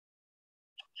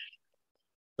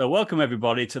So welcome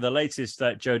everybody to the latest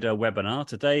Jodo webinar.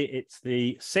 Today it's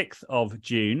the 6th of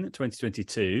June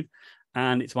 2022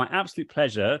 and it's my absolute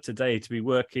pleasure today to be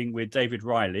working with David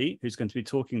Riley, who's going to be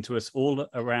talking to us all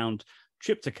around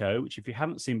Triptico, which if you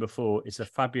haven't seen before is a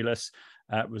fabulous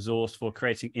resource for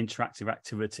creating interactive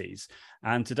activities.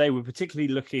 And today we're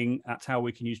particularly looking at how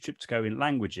we can use Triptico in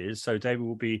languages. So David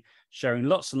will be sharing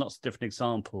lots and lots of different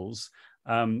examples,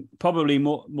 probably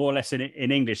more or less in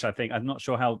English, I think. I'm not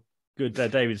sure how good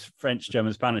David's French,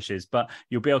 German, Spanish is, but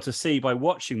you'll be able to see by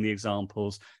watching the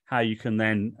examples how you can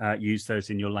then use those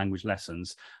in your language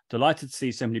lessons. Delighted to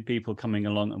see so many people coming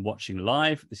along and watching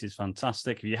live. This is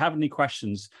fantastic. If you have any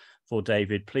questions for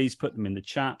David, please put them in the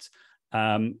chat.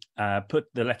 Put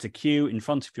the letter Q in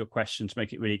front of your question to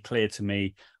make it really clear to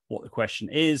me what the question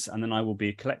is, and then I will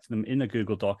be collecting them in a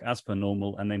Google Doc as per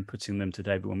normal and then putting them to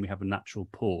David when we have a natural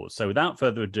pause. So without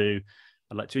further ado,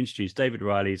 I'd like to introduce David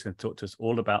Riley. He's going to talk to us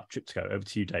all about Triptico. Over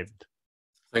to you, David.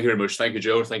 Thank you very much. Thank you,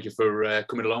 Joe. Thank you for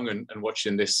coming along and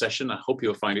watching this session. I hope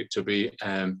you'll find it to be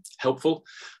helpful.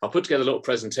 I'll put together a little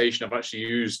presentation. I've actually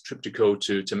used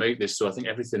Triptico to make this, so I think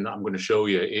everything that I'm going to show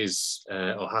you is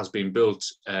or has been built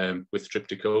with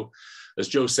Triptico. As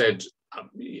Joe said,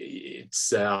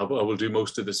 I will do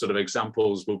most of the sort of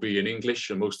examples will be in English,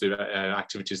 and most of the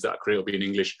activities that I create will be in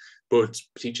English, but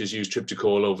teachers use Triptico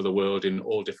all over the world in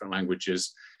all different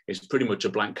languages. It's pretty much a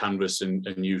blank canvas, and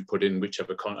you put in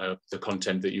whichever the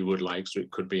content that you would like. So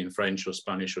it could be in French or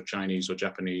Spanish or Chinese or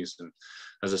Japanese. And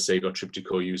as I say, got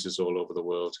Triptico users all over the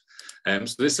world. So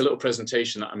this is a little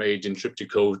presentation that I made in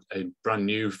Triptico, a brand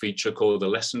new feature called the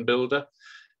Lesson Builder.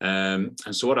 And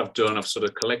so what I've done, I've sort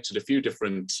of collected a few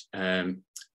different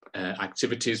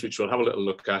activities, which we'll have a little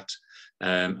look at,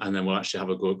 and then we'll actually have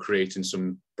a go at creating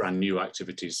some brand new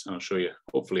activities. And I'll show you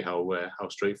hopefully how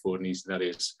straightforward and easy that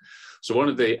is. So one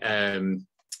of the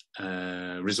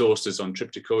resources on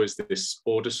Triptico is this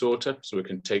order sorter. So we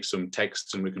can take some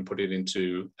text and we can put it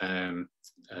into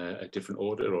a different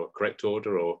order or correct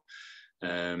order, or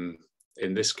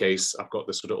in this case, I've got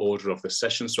the sort of order of the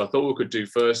session. So I thought we could do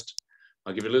first,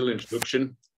 I'll give you a little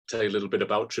introduction, tell you a little bit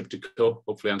about Triptico,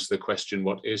 hopefully answer the question,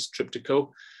 what is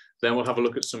Triptico? Then we'll have a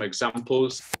look at some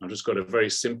examples. I've just got a very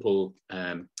simple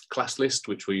class list,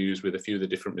 which we use with a few of the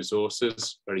different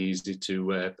resources. Very easy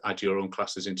to add your own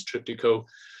classes into Triptico.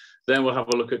 Then we'll have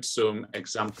a look at some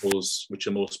examples which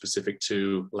are more specific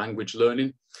to language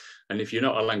learning. And if you're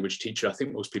not a language teacher, I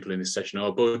think most people in this session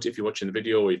are, but if you're watching the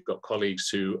video or you've got colleagues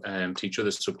who teach other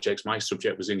subjects, my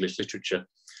subject was English literature.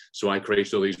 So I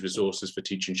created all these resources for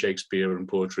teaching Shakespeare and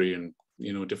poetry and,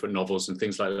 you know, different novels and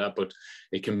things like that, but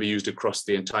it can be used across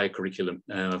the entire curriculum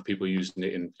of people using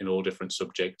it in all different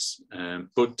subjects.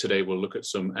 But today we'll look at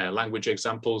some language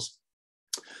examples.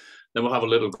 Then we'll have a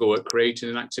little go at creating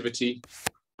an activity.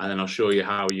 And then I'll show you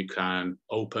how you can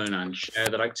open and share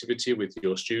that activity with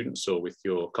your students or with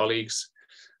your colleagues.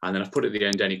 And then I've put at the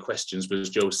end any questions, but as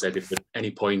Joe said, if at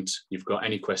any point you've got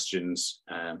any questions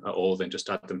at all, then just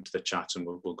add them to the chat and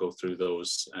we'll go through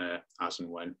those as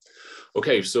and when.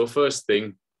 Okay, so first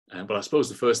thing, well, I suppose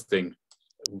the first thing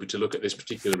would be to look at this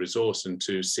particular resource and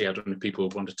to see, I don't know if people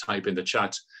want to type in the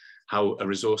chat how a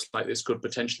resource like this could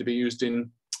potentially be used in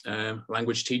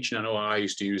language teaching. I know I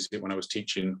used to use it when I was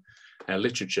teaching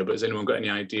literature, but has anyone got any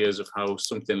ideas of how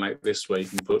something like this, where you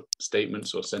can put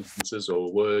statements or sentences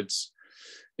or words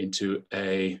into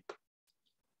a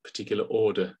particular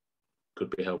order,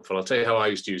 could be helpful? I'll tell you how I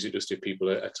used to use it, just if people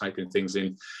are typing things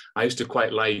in. I used to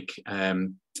quite like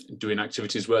doing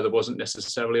activities where there wasn't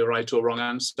necessarily a right or wrong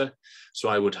answer. So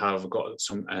I would have got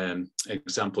some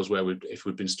examples where if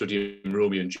we'd been studying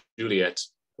Romeo and Juliet,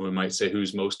 we might say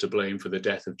who's most to blame for the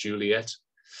death of Juliet.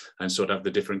 And so I'd have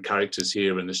the different characters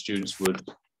here, and the students would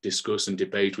discuss and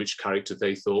debate which character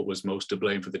they thought was most to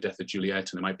blame for the death of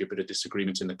Juliet. And there might be a bit of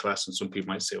disagreement in the class, and some people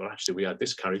might say, well, actually, we had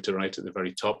this character right at the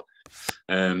very top.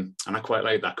 And I quite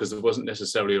like that, because there wasn't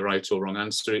necessarily a right or wrong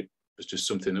answer. It was just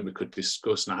something that we could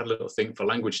discuss. And I had a little think for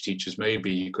language teachers,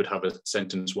 maybe you could have a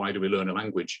sentence, why do we learn a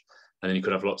language? And then you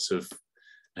could have lots of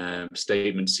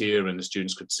statements here, and the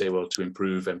students could say, well, to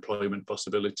improve employment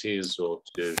possibilities, or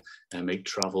to make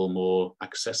travel more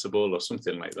accessible, or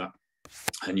something like that.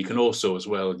 And you can also, as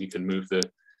well, you can move the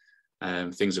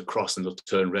things across and they'll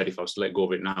turn red. If I was to let go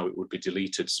of it now, it would be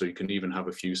deleted. So you can even have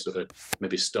a few sort of,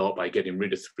 maybe start by getting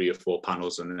rid of 3 or 4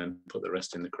 panels and then put the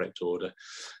rest in the correct order.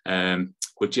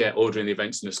 But yeah, ordering the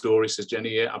events in a story, says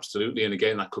Jenny, yeah, absolutely. And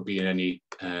again, that could be in any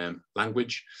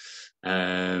language.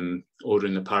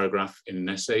 Ordering the paragraph in an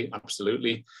essay,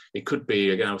 absolutely. It could be,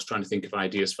 again, I was trying to think of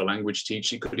ideas for language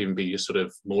teaching. It could even be your sort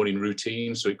of morning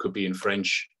routine. So it could be in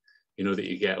French, you know, that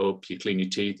you get up, you clean your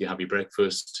teeth, you have your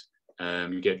breakfast,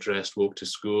 get dressed, walk to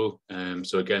school.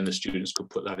 So again, the students could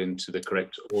put that into the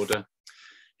correct order.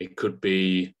 It could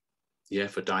be, yeah,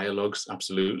 for dialogues,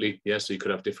 absolutely. Yeah, so you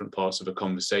could have different parts of a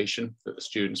conversation that the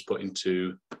students put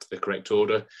into the correct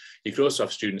order. You could also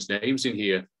have students' names in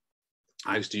here.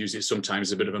 I used to use it sometimes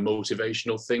as a bit of a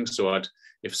motivational thing. So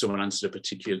if someone answered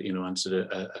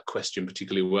a question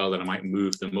particularly well, then I might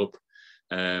move them up.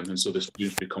 And so the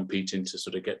students would be competing to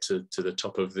sort of get to the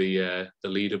top of the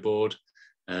leaderboard.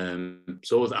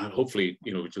 So that hopefully,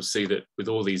 you'll see that with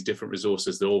all these different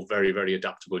resources, they're all very, very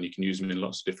adaptable, and you can use them in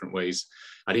lots of different ways.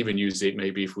 I'd even use it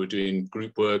maybe if we're doing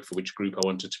group work, for which group I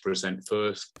wanted to present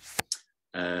first.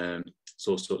 So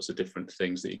all sorts of different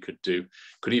things that you could do.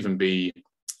 Could even be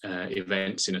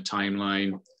events in a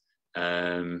timeline.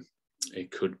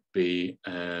 It could be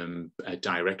a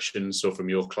direction, so from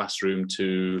your classroom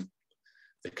to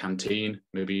the canteen,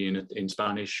 maybe in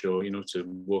Spanish, or to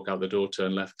walk out the door,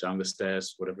 turn left, down the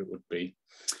stairs, whatever it would be.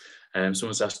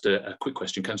 Someone's asked a quick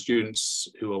question: can students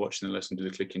who are watching the lesson do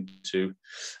the clicking too?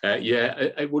 Yeah,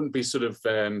 I wouldn't be sort of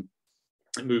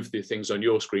move the things on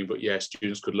your screen, but yeah,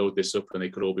 students could load this up and they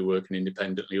could all be working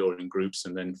independently or in groups,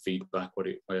 and then feedback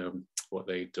what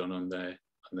they've done on their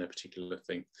particular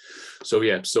thing. So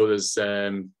yeah, so there's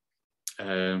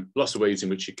lots of ways in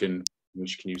which you can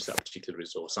use that particular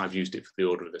resource. I've used it for the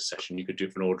order of the session. You could do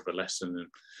it for an order of a lesson,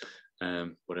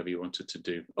 and whatever you wanted to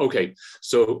do. Okay,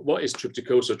 so what is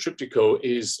Triptico? So Triptico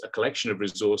is a collection of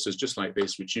resources just like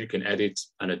this, which you can edit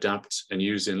and adapt and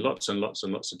use in lots and lots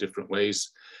and lots of different ways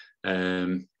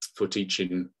for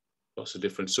teaching lots of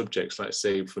different subjects. Like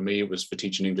say, for me, it was for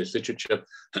teaching English literature,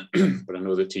 but I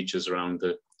know that teachers around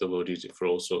the world use it for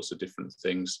all sorts of different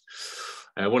things.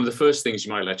 One of the first things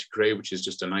you might like to create, which is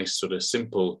just a nice sort of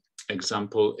simple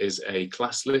example, is a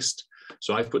class list.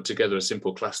 So I've put together a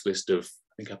simple class list of,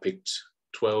 I think I picked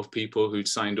 12 people who'd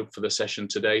signed up for the session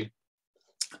today,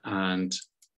 and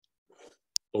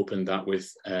opened that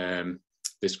with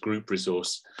this group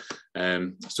resource.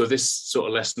 So this sort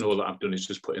of lesson, all that I've done is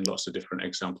just put in lots of different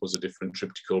examples of different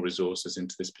Triptico resources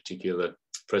into this particular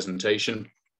presentation.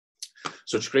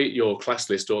 So to create your class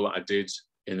list, all that I did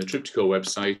in the Triptico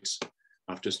website,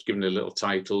 I've just given it a little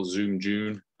title, Zoom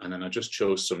June, and then I just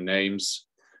chose some names.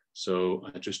 So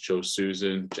I just chose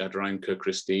Susan, Jadranka,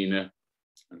 Christina,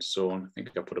 and so on. I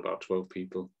think I put about 12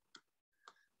 people.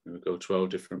 There we go, 12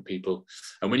 different people.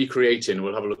 And when you're creating,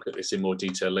 we'll have a look at this in more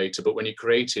detail later, but when you're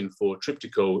creating for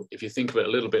Triptico, if you think of it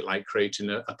a little bit like creating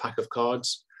a pack of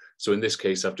cards. So in this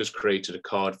case, I've just created a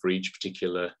card for each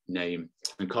particular name.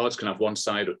 And cards can have one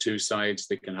side or two sides.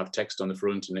 They can have text on the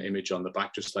front and an image on the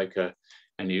back, just like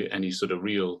any sort of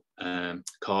real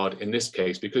card. In this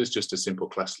case, because it's just a simple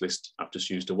class list, I've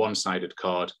just used a one-sided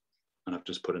card, and I've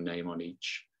just put a name on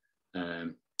each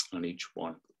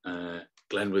one.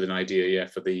 Glenn with an idea, yeah,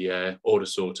 for the order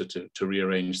sorter to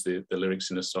rearrange the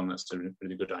lyrics in a song. That's a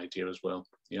really good idea as well.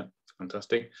 Yeah,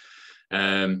 fantastic.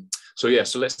 So yeah,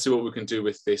 so let's see what we can do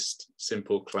with this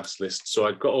simple class list. So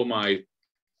I've got all my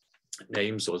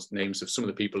names or names of some of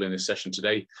the people in this session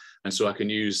today. And so I can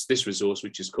use this resource,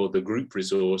 which is called the group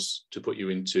resource, to put you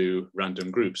into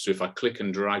random groups. So if I click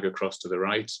and drag across to the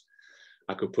right,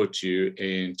 I could put you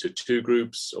into 2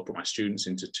 groups, or put my students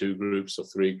into 2 groups, or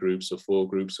 3 groups, or 4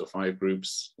 groups, or 5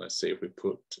 groups. Let's say if we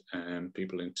put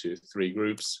people into 3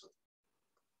 groups,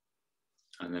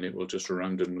 and then it will just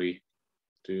randomly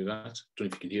do that. I don't know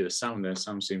if you can hear the sound there.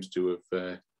 Sound seems to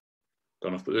have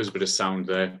gone off, but there's a bit of sound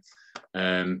there.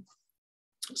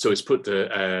 So it's put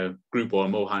the group 1,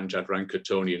 Mohan, Jadranka,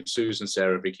 Tony and Susan,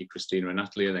 Sarah, Vicky, Christina and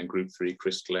Natalie, and then group 3,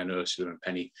 Chris, Glenn, Ursula and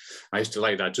Penny. I used to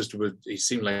like that. It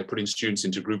seemed like putting students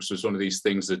into groups was one of these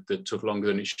things that took longer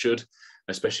than it should,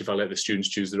 especially if I let the students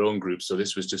choose their own groups. So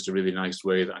this was just a really nice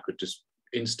way that I could just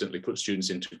instantly put students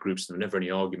into groups. There were never any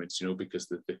arguments, because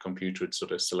the computer had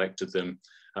sort of selected them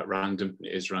at random.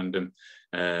 It is random.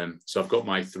 So I've got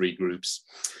my 3 groups.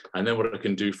 And then what I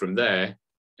can do from there,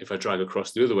 if I drag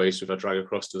across the other way, so if I drag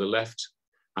across to the left,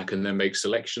 I can then make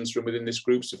selections from within this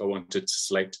group. So if I wanted to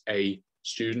select a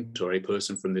student or a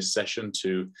person from this session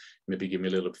to maybe give me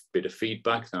a little bit of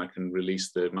feedback, then I can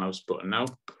release the mouse button now.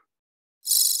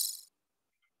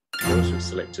 Also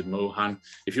selected Mohan.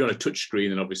 If you're on a touch screen,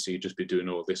 then obviously you'd just be doing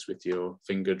all this with your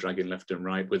finger, dragging left and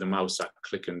right. With a mouse, I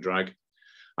click and drag.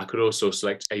 I could also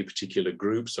select a particular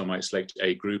group. So I might select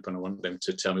a group and I want them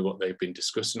to tell me what they've been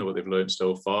discussing or what they've learned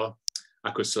so far. I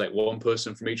could select one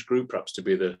person from each group, perhaps to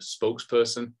be the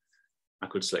spokesperson. I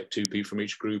could select 2 people from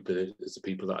each group as the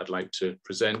people that I'd like to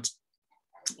present,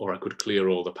 or I could clear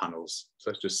all the panels. So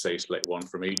let's just say select 1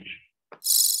 from each.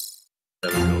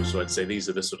 There we go. So I'd say these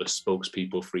are the sort of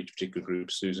spokespeople for each particular group,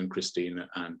 Susan, Christina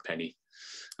and Penny.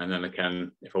 And then I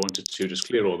can, if I wanted to, just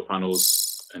clear all the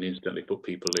panels and instantly put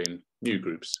people in new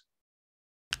groups.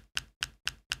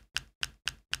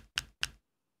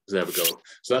 There we go.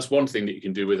 So that's one thing that you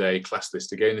can do with a class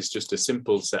list. Again, it's just a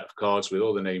simple set of cards with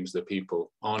all the names of the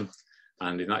people on.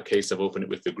 And in that case, I've opened it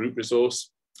with the group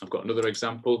resource. I've got another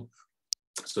example.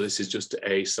 So this is just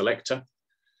a selector.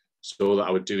 So all that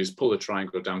I would do is pull the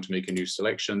triangle down to make a new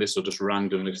selection. This will just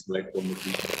randomly select one of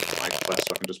my class.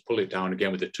 So I can just pull it down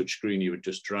again with the touch screen. You would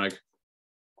just drag.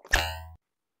 There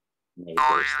we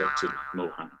go, selected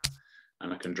Mohan.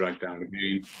 And I can drag down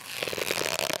again.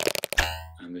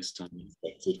 And this time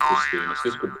selected Christina. So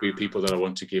this could be people that I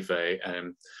want to give a,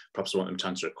 perhaps I want them to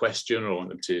answer a question, or I want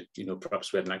them to,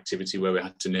 perhaps we had an activity where we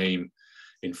had to name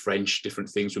in French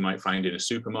different things we might find in a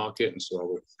supermarket. And so I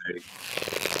would say,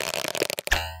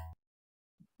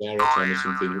 tell me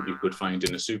something that you could find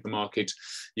in a supermarket.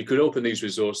 You could open these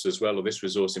resources as well, or this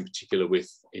resource in particular,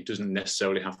 with, it doesn't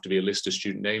necessarily have to be a list of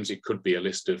student names. It could be a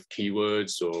list of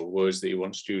keywords or words that you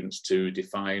want students to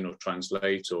define or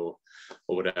translate or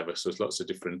whatever. So there's lots of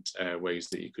different ways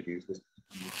that you could use this.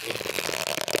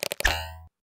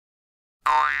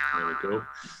 There we go.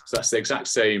 So that's the exact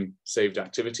same saved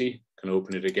activity. Can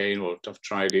open it again, or I've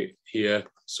tried it here.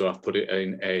 So I've put it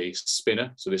in a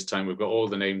spinner. So this time we've got all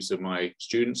the names of my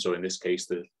students, or in this case,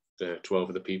 the 12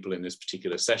 of the people in this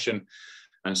particular session.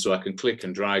 And so I can click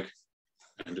and drag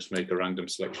and just make a random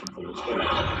selection from the spinner.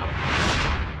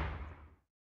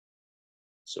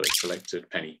 So it's selected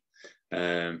Penny.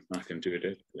 I can do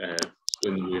it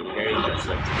spin the wheel again,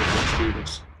 select different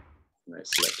students. And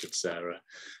it's selected Sarah.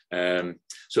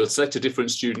 So it's select a different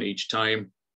student each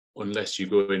time. Unless you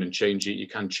go in and change it, you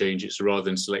can change it. So rather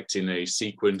than selecting a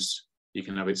sequence, you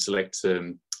can have it select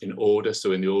in order.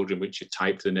 So in the order in which you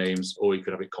type the names, or you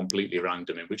could have it completely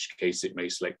random, in which case it may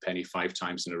select Penny 5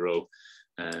 times in a row.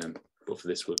 But for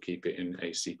this, we'll keep it in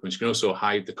a sequence. You can also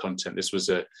hide the content. This was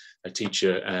a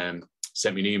teacher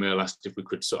sent me an email, asked if we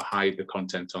could sort of hide the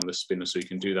content on the spinner. So you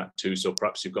can do that too. So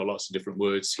perhaps you've got lots of different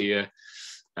words here.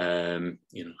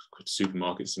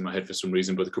 Supermarkets in my head for some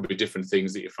reason, but there could be different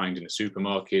things that you find in a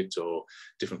supermarket, or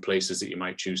different places that you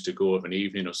might choose to go of an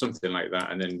evening or something like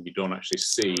that, and then you don't actually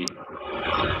see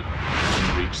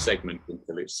each segment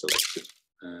until it's selected.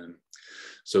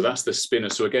 So that's the spinner.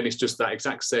 So again, it's just that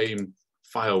exact same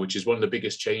file, which is one of the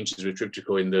biggest changes with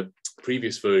Triptico in the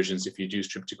previous versions. If you'd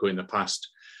used Triptico in the past,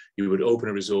 you would open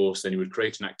a resource, then you would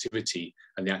create an activity,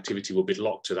 and the activity will be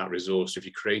locked to that resource. If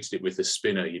you created it with a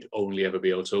spinner, you'd only ever be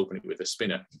able to open it with a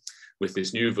spinner. With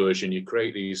this new version, you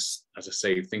create these, as I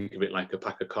say, think of it like a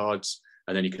pack of cards,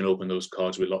 and then you can open those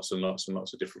cards with lots and lots and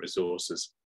lots of different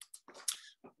resources.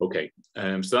 Okay,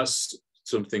 so that's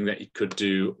something that you could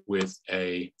do with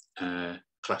a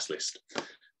class list.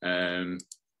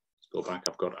 Go back,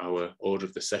 I've got our order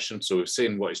of the session. So we've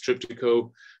seen what is Triptico.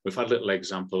 We've had a little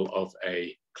example of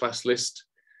a class list.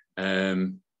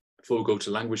 Before we go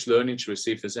to language learning, should we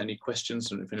see if there's any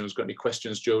questions? And if anyone's got any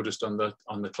questions, Joe, just on the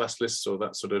class list, so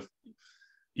that sort of...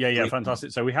 Yeah,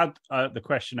 fantastic. So we had the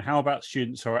question, how about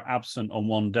students who are absent on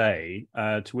one day,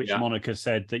 to which Monica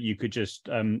said that you could just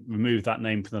remove that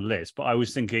name from the list. But I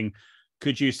was thinking,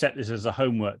 could you set this as a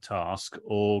homework task,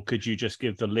 or could you just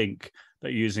give the link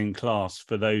that you're using in class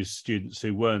for those students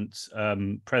who weren't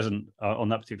present on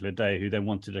that particular day, who then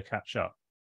wanted to catch up?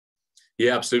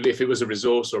 Yeah, absolutely. If it was a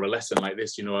resource or a lesson like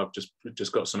this, I've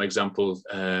just got some example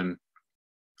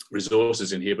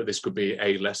resources in here, but this could be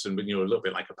a lesson, but a little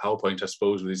bit like a PowerPoint, I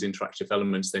suppose, with these interactive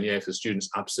elements. Then if the student's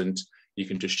absent, you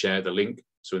can just share the link.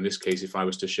 So in this case, if I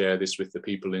was to share this with the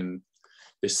people in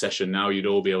this session now, you'd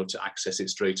all be able to access it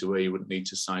straight away. You wouldn't need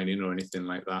to sign in or anything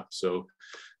like that. So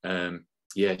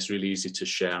yeah, it's really easy to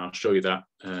share. I'll show you that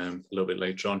a little bit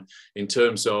later on. In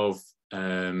terms of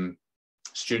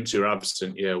students who are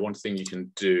absent, one thing you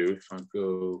can do, if I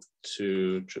go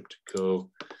to Triptico,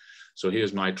 so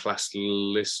here's my class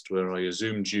list where I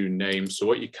assumed June name. So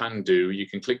what you can do, you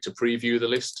can click to preview the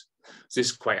list. So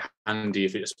this is quite handy,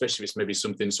 especially if it's maybe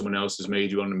something someone else has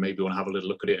made you on, and maybe want to have a little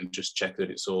look at it and just check that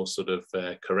it's all sort of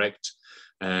correct.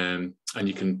 And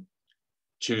you can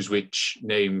choose which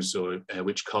names or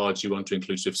which cards you want to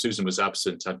include. So if Susan was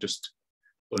absent, I'd just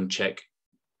uncheck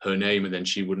her name, and then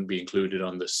she wouldn't be included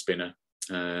on the spinner.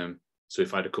 So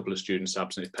if I had a couple of students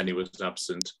absent, if Penny was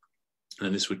absent,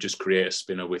 and this would just create a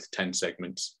spinner with 10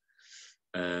 segments.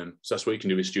 So that's what you can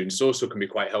do with students. It also can be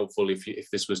quite helpful if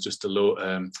this was just a lot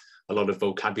of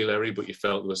vocabulary, but you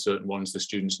felt there were certain ones the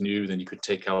students knew, then you could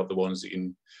take out the ones that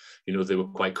they were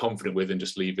quite confident with, and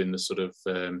just leave in the sort of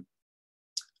the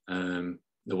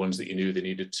ones that you knew they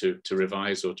needed to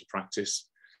revise or to practice.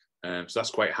 So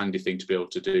that's quite a handy thing to be able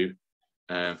to do.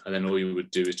 And then all you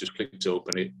would do is just click to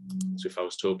open it. So if I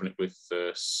was to open it with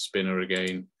the spinner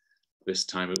again, this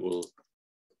time it will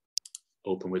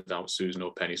open without Susan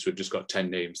or Penny. So we've just got 10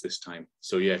 names this time.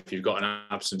 So yeah, if you've got an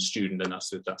absent student, then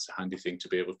that's a handy thing to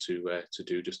be able to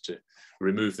do, just to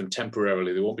remove them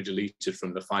temporarily. They won't be deleted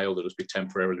from the file, they'll just be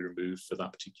temporarily removed for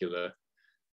that particular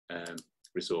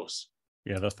resource.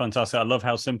 Yeah, that's fantastic. I love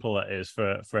how simple that is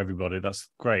for everybody. That's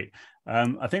great.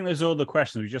 I think those are all the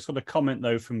questions. We just got a comment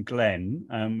though from Glenn,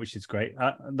 which is great.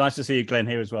 Nice to see you, Glenn,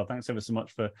 here as well. Thanks ever so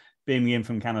much for beaming in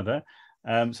from Canada.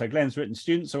 So Glenn's written,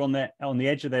 students are on the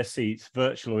edge of their seats,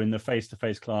 virtual or in the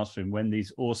face-to-face classroom when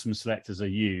these awesome selectors are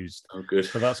used. Oh, good.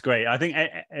 So that's great. I think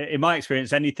in my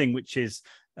experience, anything which is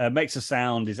makes a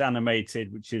sound, is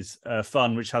animated, which is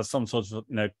fun, which has some sort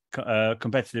of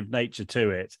competitive nature to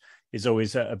it, is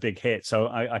always a big hit. So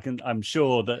I'm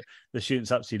sure that the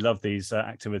students absolutely love these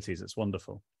activities. It's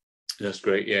wonderful. That's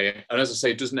great. Yeah. And as I say,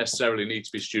 it doesn't necessarily need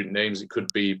to be student names. It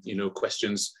could be,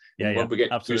 questions. Yeah, when we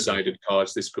get absolutely. two-sided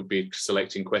cards, this could be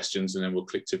selecting questions and then we'll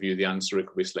click to view the answer. It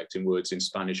could be selecting words in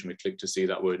Spanish and we click to see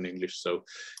that word in English. So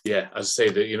yeah, as I say,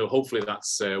 that hopefully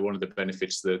that's one of the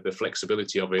benefits, the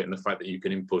flexibility of it, and the fact that you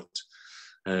can input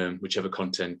whichever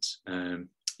content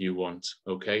you want.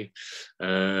 Okay.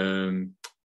 Right.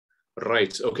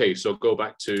 Okay. So go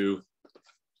back to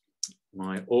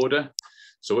my order.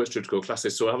 So what's Triptico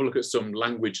classes? So have a look at some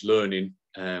language learning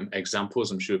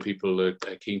examples. I'm sure people are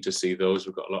keen to see those.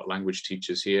 We've got a lot of language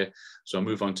teachers here. So I'll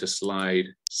move on to slide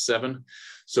 7.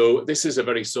 So this is a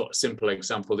very sort of simple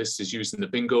example. This is using the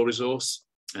bingo resource.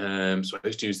 So I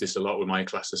used to use this a lot with my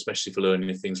class, especially for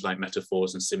learning things like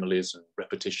metaphors and similes and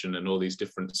repetition and all these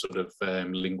different sort of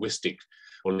linguistic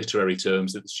or literary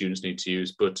terms that the students need to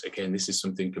use. But again, this is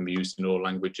something that can be used in all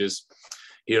languages.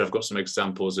 Here I've got some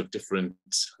examples of different,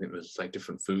 I think there's like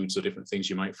different foods or different things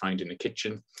you might find in the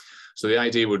kitchen. So the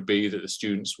idea would be that the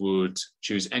students would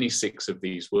choose any 6 of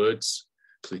these words.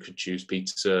 So they could choose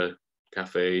pizza,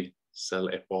 cafe, sel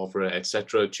et pauvre,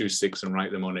 etc. Choose 6 and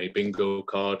write them on a bingo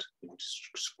card.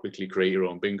 Just quickly create your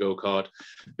own bingo card.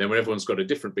 Then when everyone's got a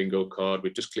different bingo card, we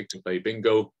just click to play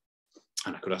bingo.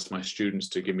 And I could ask my students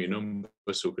to give me a number.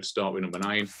 So we could start with number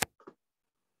 9.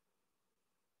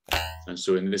 And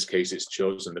so in this case, it's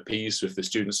chosen the peas. So if the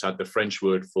students had the French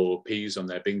word for peas on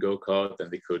their bingo card, then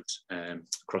they could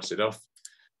cross it off.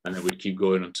 And then we'd keep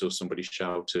going until somebody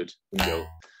shouted bingo.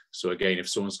 So again, if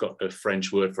someone's got a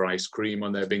French word for ice cream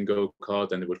on their bingo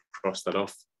card, then they would cross that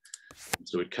off.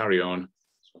 So we'd carry on.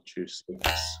 So I'll choose 6.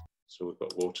 So we've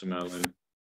got watermelon,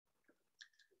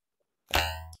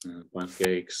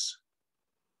 pancakes,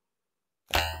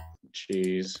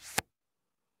 cheese.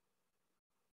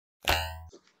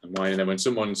 And wine. And then when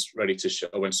someone's ready to show,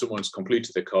 when someone's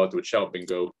completed the card, they would shout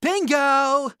bingo.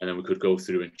 Bingo! And then we could go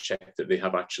through and check that they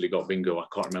have actually got bingo. I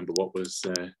can't remember what was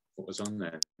on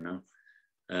there.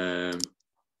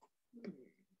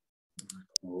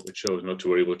 What it shows, not to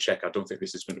worry, we'll check. I don't think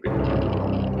this is going to be.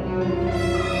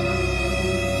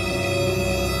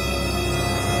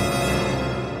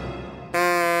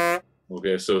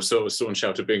 Okay, so someone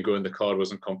shouted bingo and the card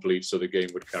wasn't complete, so the game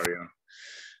would carry on.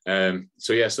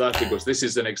 So yeah, so that's because this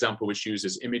is an example which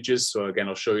uses images. So again,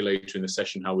 I'll show you later in the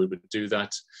session how we would do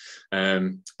that.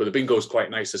 But the bingo is quite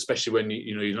nice, especially when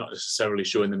you're not necessarily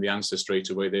showing them the answer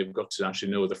straight away. They've got to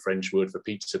actually know the French word for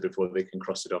pizza before they can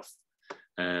cross it off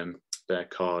their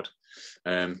card.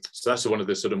 So that's one of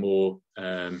the sort of more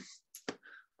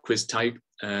quiz type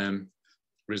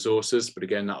resources. But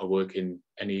again, that'll work in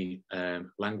any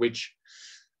language.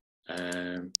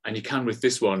 And you can with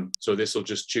this one, so this will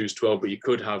just choose 12, but you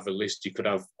could have a list, you could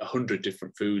have 100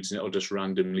 different foods and it'll just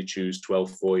randomly choose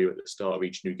 12 for you at the start of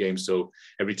each new game. So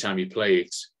every time you play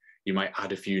it, you might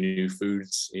add a few new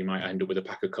foods. You might end up with a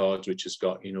pack of cards which has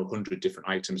got 100 different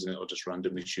items and it'll just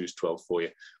randomly choose 12 for you,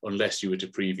 unless you were to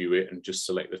preview it and just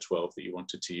select the 12 that you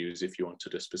wanted to use if you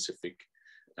wanted a specific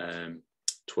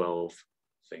 12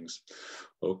 things.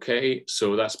 Okay,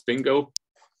 so that's bingo.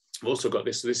 I've also got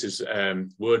this. This is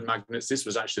word magnets. This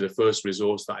was actually the first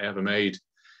resource that I ever made.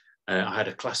 I had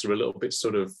a class who were a little bit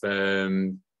sort of, I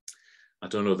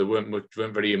don't know, they weren't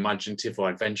very imaginative or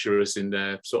adventurous in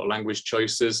their sort of language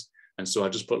choices. And so I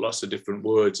just put lots of different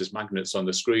words as magnets on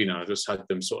the screen. And I just had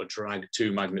them sort of drag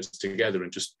 2 magnets together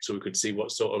and just so we could see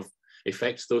what sort of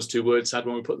effect those 2 words had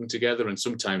when we put them together. And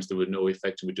sometimes there was no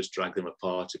effect and we just drag them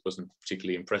apart. It wasn't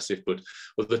particularly impressive, but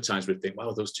other times we'd think, wow,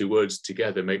 those 2 words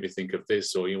together make me think of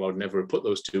this, or I'd never have put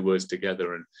those 2 words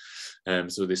together.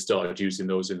 And so they started using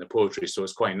those in the poetry. So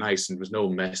it's quite nice and there was no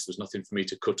mess. There was nothing for me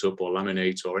to cut up or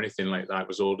laminate or anything like that. It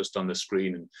was all just on the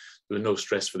screen and there was no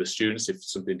stress for the students. If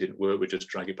something didn't work, we'd just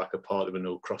drag it back apart. There were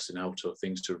no crossing out or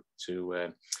things to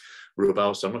rub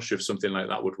out. So I'm not sure if something like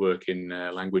that would work in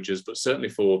languages, but certainly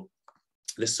for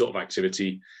this sort of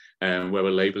activity where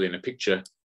we're labeling a picture.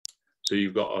 So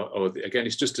you've got, again,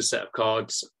 it's just a set of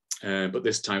cards, but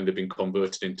this time they've been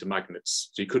converted into magnets.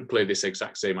 So you could play this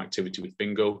exact same activity with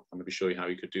bingo. I'm going to show you how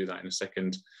you could do that in a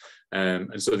second.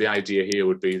 And so the idea here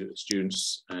would be that the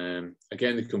students,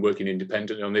 again, they can work in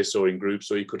independently on this or in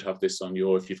groups, or you could have this on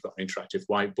if you've got an interactive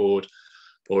whiteboard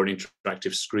or an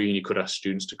interactive screen, you could ask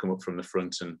students to come up from the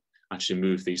front and actually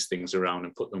move these things around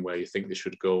and put them where you think they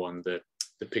should go on the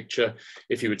picture.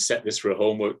 If you would set this for a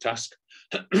homework task,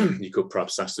 you could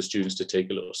perhaps ask the students to take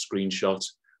a little screenshot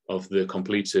of the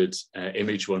completed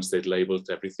image once they'd labeled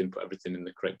everything, put everything in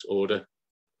the correct order.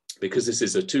 Because this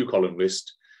is a 2-column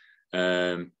list,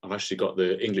 I've actually got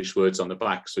the English words on the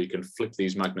back, so you can flip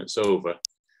these magnets over,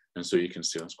 and so you can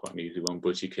see, that's quite an easy one,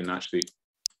 but you can actually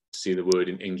see the word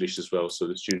in English as well, so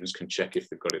the students can check if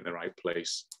they've got it in the right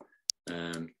place,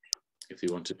 if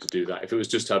they wanted to do that. If it was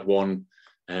just had one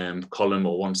column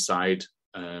or one side,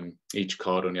 each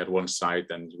card only had one side,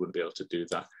 then you wouldn't be able to do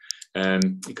that.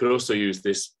 You could also use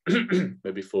this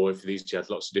maybe if these you had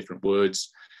lots of different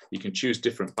words, you can choose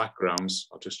different backgrounds.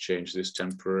 I'll just change this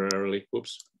temporarily.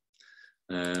 Whoops.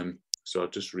 So I'll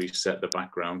just reset the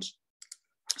background.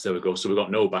 So there we go. So we've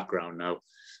got no background now.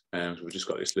 So we've just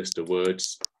got this list of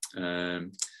words.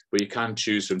 But you can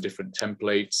choose from different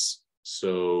templates.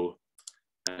 So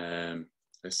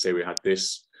let's say we had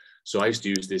this. So I used to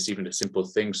use this, even a simple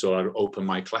thing. So I'd open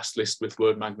my class list with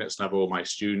word magnets and have all my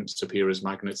students appear as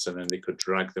magnets, and then they could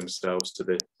drag themselves to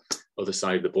the other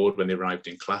side of the board when they arrived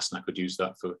in class, and I could use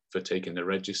that for taking the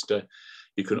register.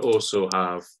 You can also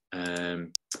have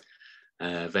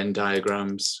Venn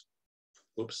diagrams.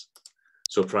 Oops.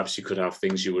 So perhaps you could have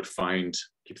things you would find,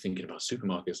 keep thinking about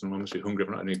supermarkets, and I must be hungry, I've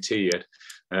not had any tea yet.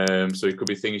 So it could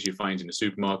be things you find in a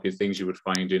supermarket, things you would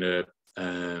find in a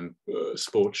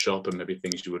sports shop, and maybe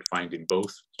things you would find in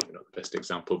both. Maybe not the best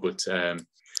example, but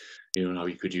you know, now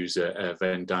you could use a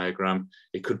Venn diagram.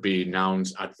 It could be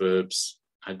nouns, adverbs,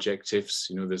 adjectives.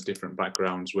 You know, there's different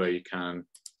backgrounds where you can,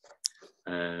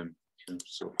 you know,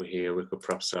 so over here we could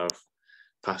perhaps have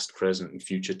past, present, and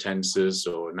future tenses,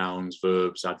 or nouns,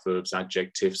 verbs, adverbs,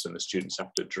 adjectives, and the students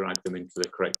have to drag them into the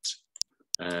correct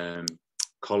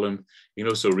column. You can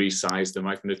also resize the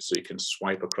magnets, so you can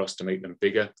swipe across to make them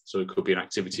bigger. So it could be an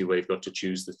activity where you've got to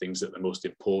choose the things that are the most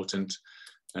important,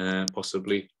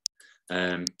 possibly.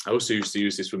 I also used to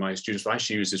use this with my students. I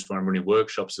actually use this when I'm running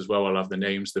workshops as well. I'll have the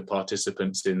names of the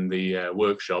participants in the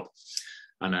workshop,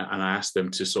 and I ask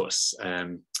them to sort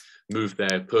of move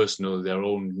their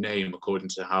own name according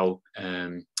to how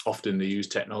often they use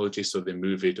technology. So they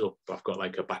move it up. I've got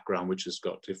like a background which has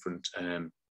got different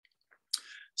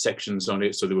sections on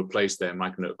it, so they would place their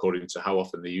magnet according to how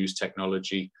often they use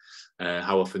technology,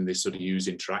 how often they sort of use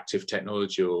interactive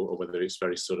technology, or whether it's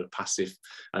very sort of passive.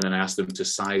 And then I ask them to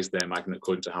size their magnet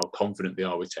according to how confident they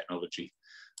are with technology.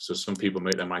 So some people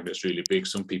make their magnets really big.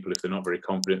 Some people, if they're not very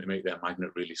confident, they make their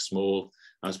magnet really small.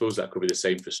 And I suppose that could be the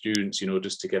same for students, you know,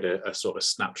 just to get a sort of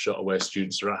snapshot of where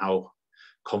students are at, how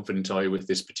confident are you with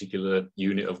this particular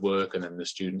unit of work, and then the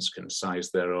students can size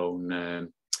their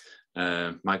own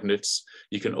magnets.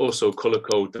 You can also color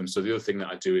code them. So the other thing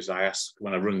that I do is I ask,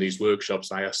 when I run these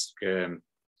workshops, I ask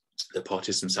the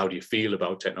participants, how do you feel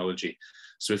about technology?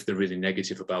 So if they're really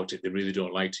negative about it, they really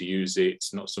don't like to use it,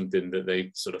 it's not something that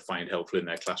they sort of find helpful in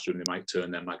their classroom, they might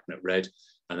turn their magnet red.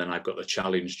 And then I've got the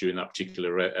challenge during that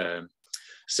particular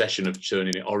session of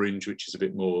turning it orange, which is a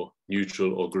bit more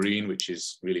neutral, or green, which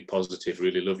is really positive,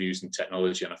 really love using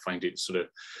technology. And I find it sort of,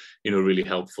 you know, really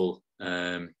helpful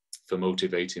for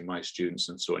motivating my students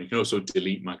and so on. You can also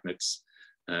delete magnets,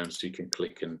 so you can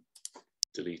click and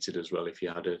delete it as well if you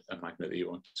had a magnet that you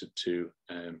wanted to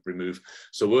remove.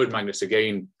 So word magnets,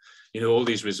 again, you know, all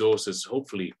these resources,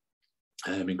 hopefully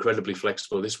incredibly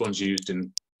flexible. This one's used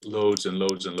in loads and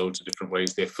loads and loads of different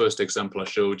ways. The first example I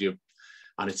showed you,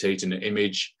 annotating an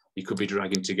image, you could be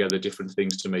dragging together different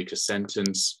things to make a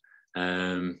sentence.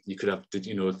 You could have,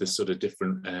 you know, this sort of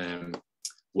different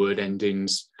word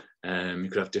endings. You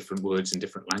could have different words in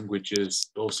different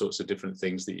languages, all sorts of different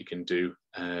things that you can do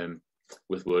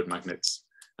with word magnets.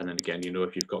 And then again, you know,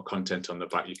 if you've got content on the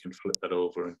back, you can flip that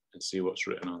over and see what's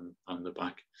written on the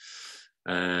back.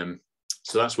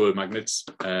 So that's word magnets.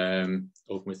 Open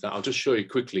with that. I'll just show you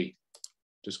quickly,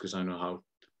 just because I know how.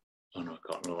 Oh no,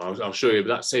 I can't know. I'll show you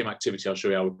that same activity. I'll show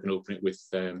you how we can open it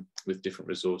with different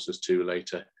resources too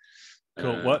later.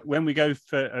 Cool. When we go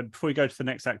for before we go to the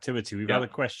next activity, we've had a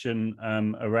question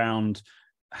around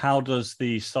how does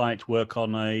the site work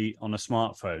on a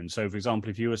smartphone? So, for example,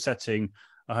 if you were setting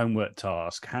a homework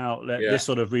task, this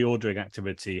sort of reordering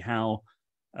activity, how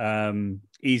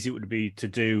easy it would be to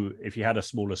do if you had a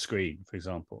smaller screen, for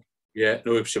example. Yeah,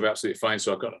 no, it should be absolutely fine.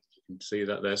 So you can see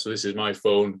that there. So this is my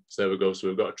phone. So there we go. So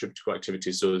we've got a Triptico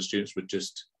activity. So the students would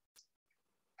just,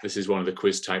 this is one of the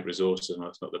quiz type resources. No,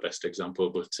 it's not the best example,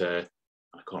 but I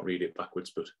can't read it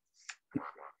backwards, but.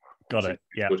 Got it.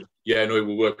 Yeah. Yeah, no, it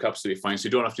will work absolutely fine. So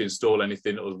you don't have to install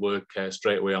anything. It'll work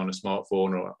straight away on a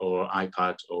smartphone or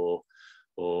iPad or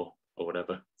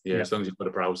whatever. Yeah, as long as you've got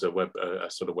a browser,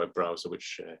 a sort of web browser,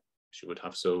 which you would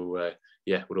have. So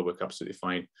yeah, it'll work absolutely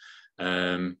fine.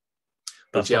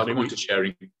 But yeah, I'll come on to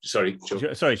sharing. Sorry,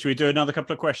 Joe. Sorry, should we do another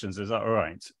couple of questions? Is that all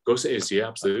right? Of course it is. Yeah,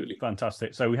 absolutely.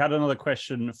 Fantastic. So we had another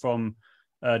question from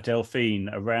Delphine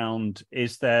around,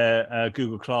 is there a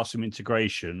Google Classroom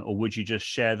integration, or would you just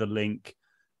share the link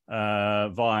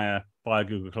via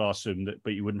Google Classroom,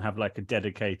 but you wouldn't have like a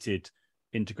dedicated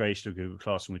integration of Google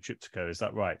Classroom with Triptico? Is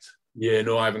that right? Yeah,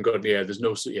 no, I haven't got, there's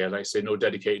no, like I say, no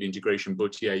dedicated integration,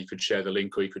 but yeah, you could share the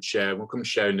link, or you could share,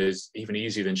 sharing is even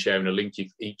easier than sharing a link.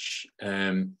 Each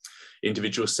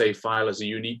individual save file has a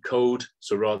unique code.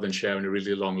 So rather than sharing a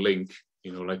really long link,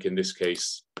 like in this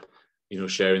case,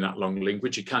 sharing that long link,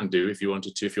 which you can do if you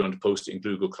wanted to. If you want to post it in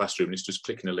Google Classroom, it's just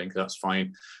clicking a link, that's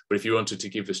fine. But if you wanted to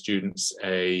give the students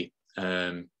a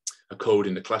code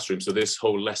in the classroom, so this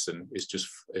whole lesson is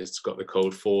it's got the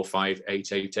code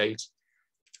 45888.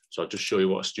 So I'll just show you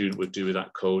what a student would do with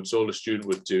that code. So all a student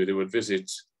would do, they would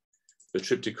visit the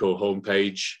Triptico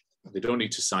homepage. They don't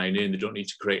need to sign in. They don't need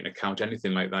to create an account,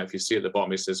 anything like that. If you see at the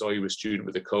bottom, it says, "Are you a student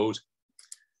with a code?"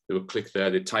 They would click there.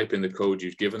 They type in the code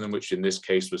you've given them, which in this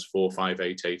case was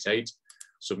 45888.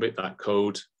 Submit that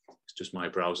code. It's just my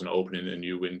browser opening a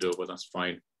new window, but that's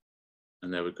fine.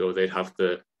 And there we go. They'd have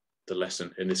the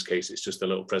lesson. In this case, it's just a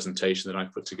little presentation that I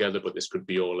put together, but this could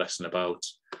be your lesson about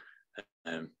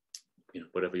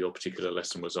whatever your particular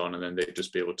lesson was on, and then they'd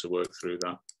just be able to work through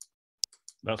that.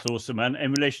 That's awesome. And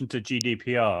in relation to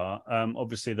GDPR,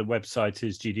 obviously the website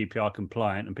is GDPR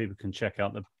compliant, and people can check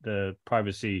out the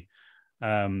privacy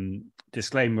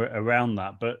disclaimer around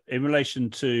that. But in relation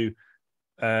to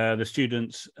the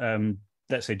students,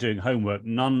 let's say doing homework,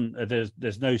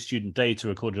 there's no student data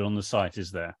recorded on the site,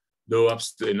 is there? No,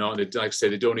 absolutely not. Like I say,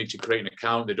 they don't need to create an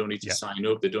account. They don't need to sign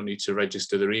up. They don't need to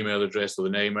register their email address or the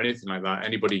name or anything like that.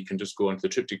 Anybody can just go onto the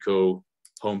Triptico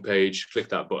homepage, click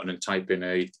that button and type in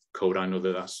a code. I know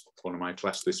that's one of my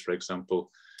class lists, for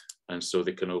example. And so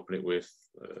they can open it with,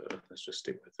 let's just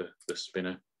stick with the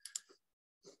spinner.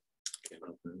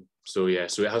 So yeah,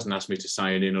 so it hasn't asked me to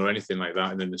sign in or anything like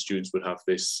that. And then the students would have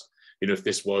this, if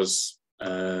this was,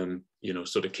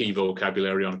 sort of key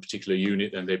vocabulary on a particular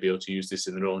unit, then they'd be able to use this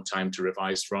in their own time to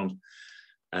revise from.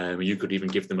 You could even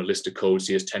give them a list of codes.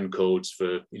 Here's 10 codes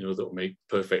for, that will make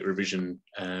perfect revision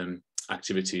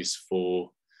activities for,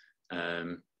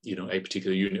 a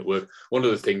particular unit work. One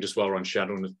other thing, just while we're on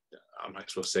shadow, I might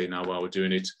as well say now while we're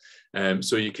doing it.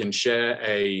 So you can share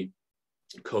a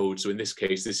code. So in this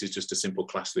case, this is just a simple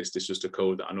class list. It's just a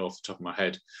code that I know off the top of my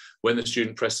head. When the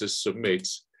student presses submit,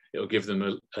 it'll give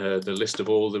them the list of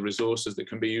all the resources that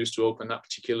can be used to open that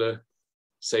particular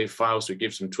save file. So it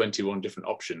gives them 21 different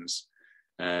options.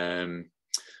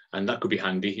 And that could be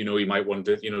handy. You might want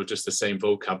to, just the same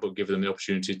vocab, but give them the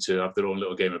opportunity to have their own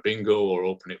little game of bingo, or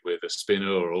open it with a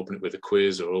spinner, or open it with a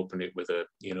quiz, or open it with a,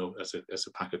 as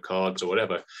a pack of cards or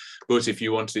whatever. But if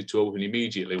you wanted it to open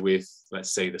immediately with,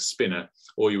 let's say, the spinner,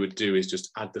 all you would do is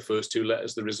just add the first two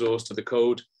letters of the resource to the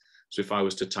code. So if I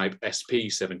was to type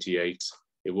SP78,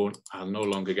 I'll no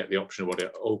longer get the option of what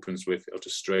it opens with. It'll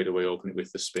just straight away open it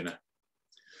with the spinner.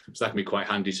 So that can be quite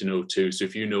handy to know too. So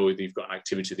if you know that you've got an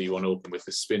activity that you want to open with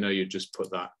the spinner, you just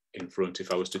put that in front.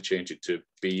 If I was to change it to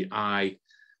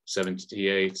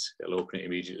BI78, it'll open it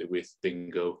immediately with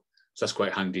bingo. So that's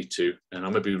quite handy too. And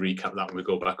I'll maybe recap that when we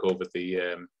go back over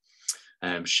the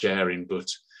sharing. But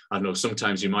I know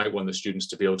sometimes you might want the students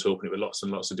to be able to open it with lots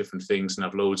and lots of different things and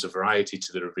have loads of variety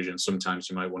to the revision. Sometimes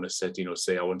you might want to set,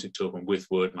 say I wanted to open with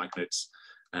word magnets,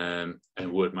 and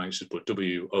word magnets, just put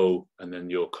WO and then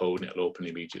your code, and it'll open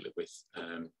immediately with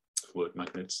word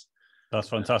magnets. That's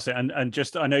fantastic. And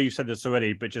just, I know you said this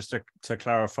already, but just to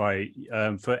clarify,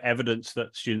 for evidence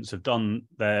that students have done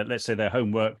let's say their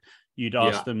homework, you'd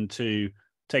ask them to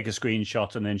take a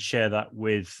screenshot and then share that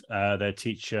with their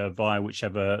teacher via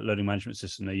whichever learning management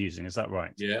system they're using. Is that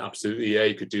right? Yeah, absolutely. Yeah,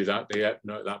 you could do that. Yeah,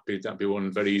 no, that'd be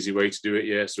one very easy way to do it.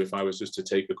 Yeah. So if I was just to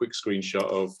take a quick screenshot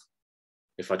of,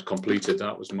 if I'd completed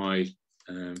that was my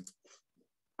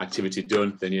activity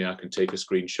done, then yeah, I can take a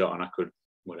screenshot and I could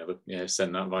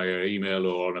send that via email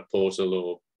or on a portal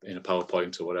or in a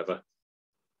PowerPoint or whatever.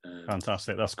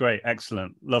 Fantastic. That's great.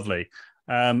 Excellent. Lovely.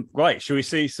 Right, shall we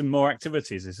see some more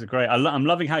activities? This is great. I'm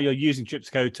loving how you're using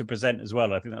Triptico to present as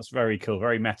well. I think that's very cool,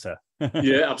 very meta.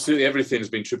 Yeah, absolutely. Everything's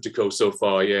been Triptico so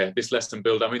far. Yeah, this lesson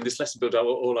builder. I mean, this lesson builder,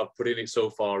 all I've put in it so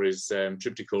far is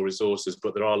Triptico resources,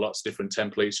 but there are lots of different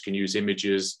templates. You can use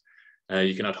images.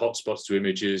 You can add hotspots to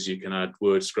images. You can add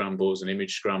word scrambles and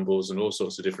image scrambles and all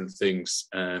sorts of different things.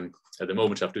 At the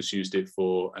moment, I've just used it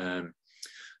for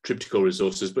Triptico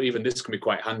resources, but even this can be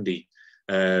quite handy.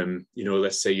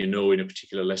 Let's say in a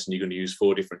particular lesson you're going to use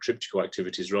 4 different Triptico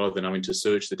activities. Rather than having to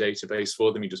search the database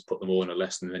for them, you just put them all in a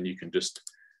lesson, and then you can just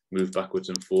move backwards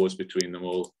and forwards between them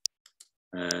all.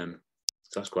 So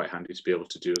that's quite handy to be able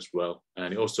to do as well.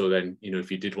 And also then,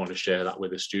 if you did want to share that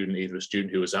with a student, either a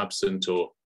student who was absent, or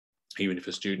even if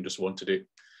a student just wanted it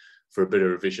for a bit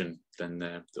of revision,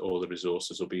 then all the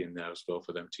resources will be in there as well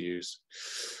for them to use.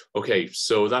 Okay,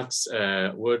 so that's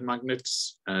word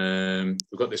magnets.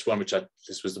 We've got this one,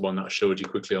 this was the one that I showed you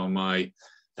quickly on my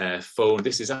phone.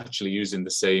 This is actually using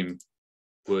the same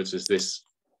words as this.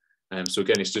 So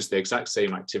again, it's just the exact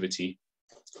same activity.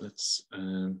 Let's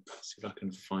see if I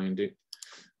can find it.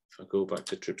 If I go back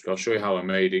to Triptico, I'll show you how I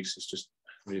made it. It's just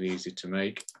really easy to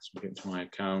make. So I get into my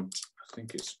account. I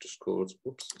think it's just called,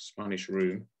 Spanish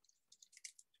Room.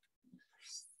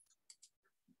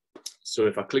 So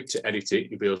if I click to edit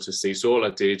it, you'll be able to see. So all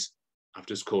I did, I've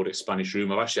just called it Spanish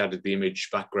Room. I've actually added the image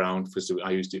background because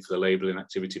I used it for the labeling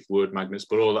activity for word magnets.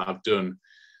 But all that I've done,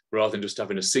 rather than just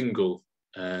having a single,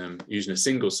 using a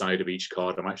single side of each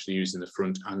card, I'm actually using the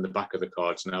front and the back of the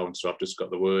cards now. And so I've just got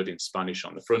the word in Spanish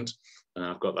on the front, and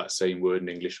I've got that same word in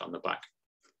English on the back.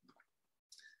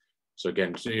 So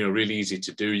again, really easy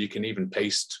to do. You can even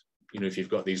paste, if you've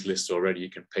got these lists already, you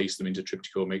can paste them into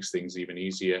Triptico, makes things even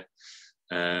easier.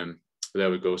 There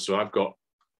we go. So I've got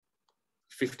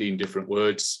 15 different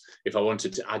words. If I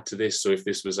wanted to add to this, so if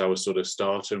this was our sort of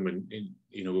starter, and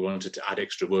we wanted to add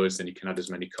extra words, then you can add as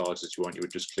many cards as you want. You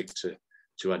would just click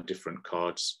to add different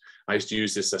cards. I used to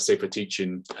use this, I say, for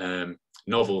teaching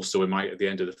novels. So we might, at the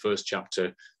end of the first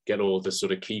chapter, get all the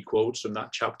sort of key quotes from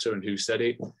that chapter and who said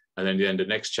it. And then at the end of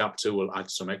the next chapter, we'll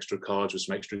add some extra cards with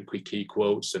some extra quick key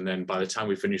quotes. And then by the time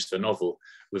we finish the novel,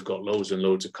 we've got loads and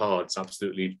loads of cards,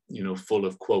 absolutely, full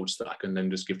of quotes that I can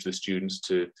then just give to the students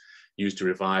to use to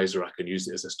revise, or I can use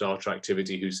it as a starter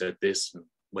activity. Who said this? And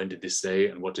when did this say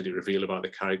it? And what did it reveal about the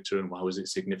character? And why was it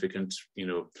significant?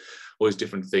 All these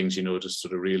different things, just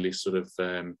sort of really sort of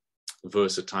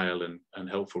versatile and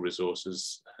helpful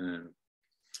resources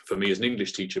for me as an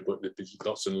English teacher, but there's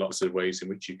lots and lots of ways in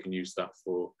which you can use that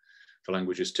for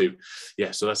languages too.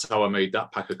 Yeah, so that's how I made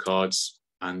that pack of cards.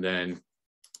 And then,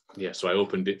 yeah, so I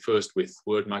opened it first with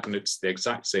word magnets, the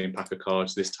exact same pack of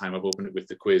cards. This time I've opened it with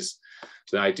the quiz.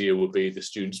 So the idea would be the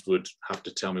students would have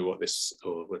to tell me what this,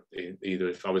 or either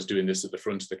if I was doing this at the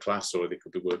front of the class, or they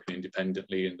could be working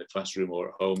independently in the classroom or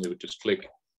at home, they would just click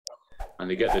and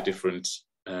they get the different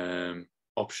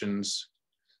options.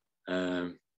 I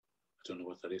don't know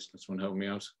what that is. Can someone help me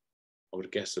out? I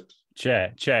would guess it.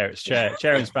 Chair. It's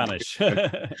chair in Spanish.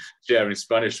 Chair in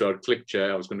Spanish. So I'd click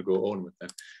chair. I was going to go on with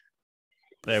that.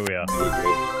 There we are.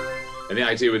 And the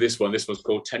idea with this one's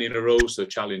called 10 in a row. So the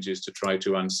challenge is to try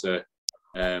to answer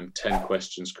 10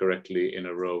 questions correctly in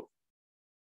a row.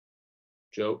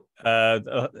 Joe?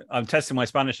 I'm testing my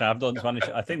Spanish now. I've done Spanish.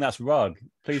 I think that's rug.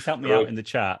 Please help me out in the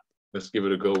chat. Let's give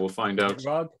it a go. We'll find out.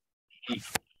 Rug?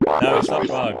 No, it's not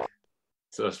rug.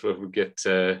 So that's where we get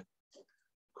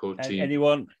Cortina.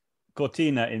 Anyone?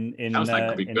 Cortina in sounds like it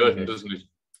could be curtain, doesn't it?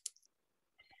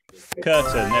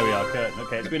 Curtain. There we are. Curtain.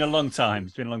 Okay, it's been a long time.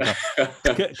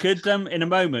 Could in a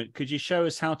moment, could you show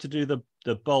us how to do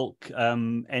the bulk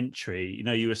entry?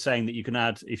 You were saying that you can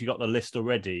add, if you got the list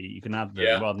already, you can add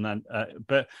them rather than.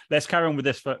 But let's carry on with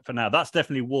this for now. That's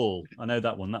definitely wall. I know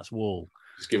that one. That's wall.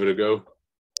 Let's give it a go.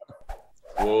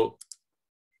 Wall.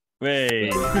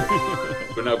 We've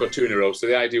now got 2 in a row. So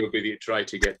the idea would be that you try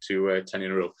to get to 10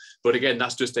 in a row. But again,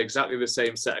 that's just exactly the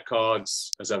same set of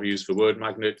cards as I've used for word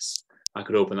magnets. I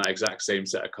could open that exact same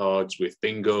set of cards with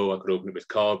bingo. I could open it with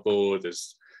cardboard.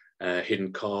 There's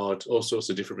hidden card, all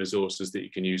sorts of different resources that you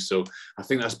can use. So I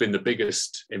think that's been the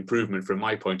biggest improvement from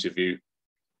my point of view.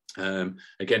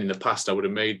 Again, in the past, I would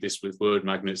have made this with word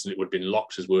magnets and it would have been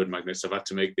locked as word magnets. I've had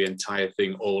to make the entire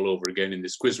thing all over again in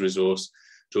this quiz resource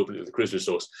to open it with the quiz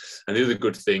resource. And the other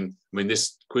good thing,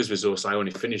 this quiz resource, I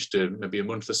only finished maybe a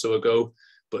month or so ago,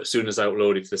 but as soon as I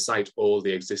upload it to the site, all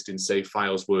the existing save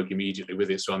files work immediately with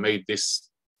it. So I made this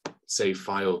save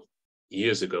file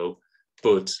years ago,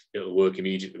 but it'll work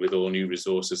immediately with all new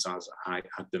resources as I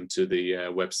add them to the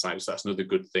website. So that's another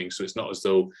good thing. So it's not as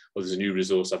though, there's a new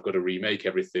resource, I've got to remake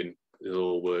everything. they'll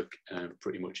all work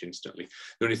pretty much instantly.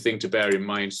 The only thing to bear in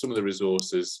mind, some of the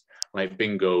resources like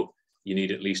bingo, you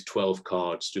need at least 12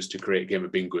 cards just to create a game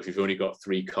of bingo. If you've only got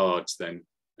 3 cards, then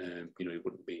you know, you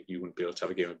wouldn't be able to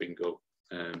have a game of bingo.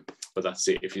 But that's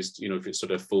it. If if it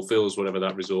sort of fulfills whatever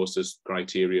that resource's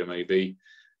criteria may be,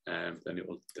 then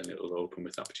it'll open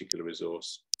with that particular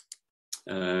resource.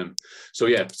 So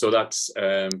yeah, so that's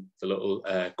the little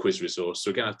quiz resource.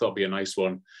 So again, I thought it'd be a nice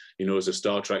one, you know, as a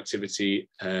starter activity,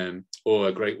 or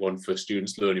a great one for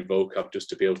students learning vocab, just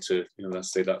to be able to, you know,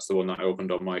 let's say that's the one that I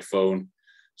opened on my phone,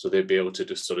 so they'd be able to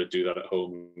just sort of do that at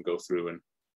home and go through. And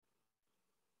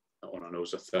that one I know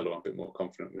is Othello. I'm a bit more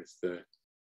confident with the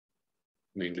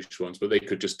English ones, but they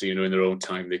could just, you know, in their own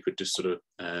time, they could just sort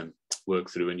of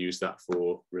work through and use that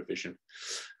for revision.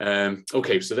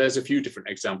 Okay, so there's a few different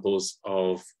examples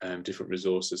of different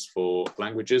resources for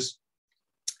languages.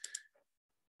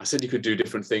 I said you could do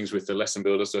different things with the lesson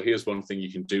builder. So here's one thing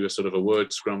you can do, a sort of a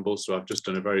word scramble. So I've just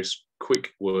done a very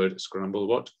quick word scramble.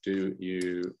 What do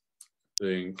you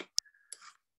think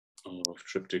of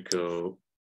Triptico?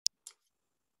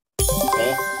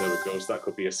 Oh, there we go. So that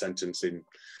could be a sentence in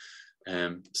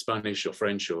Spanish or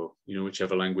French, or, you know,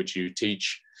 whichever language you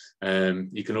teach.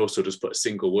 You can also just put a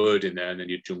single word in there, and then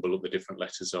you jumble up the different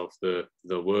letters of the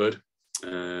word.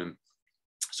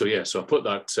 So yeah, so I put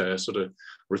that sort of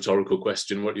rhetorical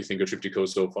question, what do you think of Triptico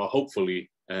so far? Hopefully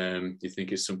you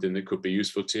think it's something that could be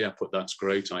useful to you. I put that's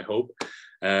great, I hope.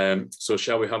 So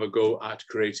shall we have a go at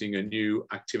creating a new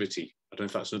activity? I don't know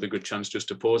if that's another good chance just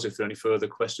to pause if there are any further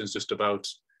questions just about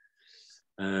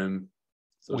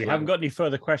we haven't got any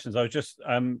further questions. I was just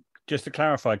to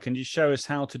clarify, can you show us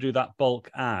how to do that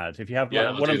bulk add? If you have,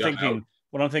 like,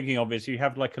 what I'm thinking of is you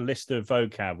have like a list of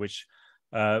vocab, which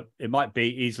it might be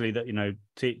easily that, you know,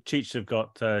 teachers have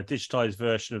got a digitized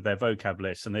version of their vocab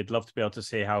list, and they'd love to be able to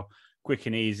see how quick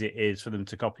and easy it is for them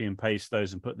to copy and paste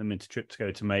those and put them into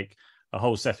Triptico to make a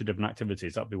whole set of different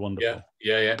activities. That'd be wonderful.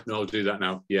 Yeah. No, I'll do that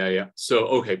now. Yeah. So,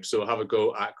 okay, so have a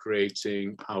go at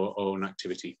creating our own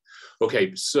activity.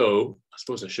 Okay, so I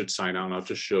suppose I should sign out, and I'll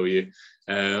just show you.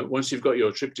 Once you've got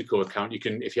your Triptico account, you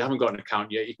can, if you haven't got an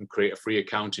account yet, you can create a free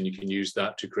account, and you can use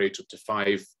that to create up to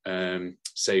 5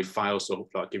 save files. So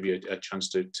hopefully I'll give you a chance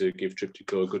to give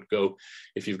Triptico a good go.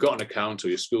 If you've got an account, or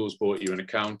your school's bought you an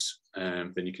account,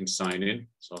 then you can sign in.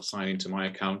 So I'll sign into my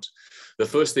account. The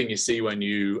first thing you see when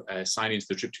you sign into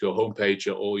the Triptico homepage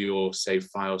are all your save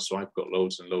files. So I've got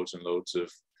loads and loads and loads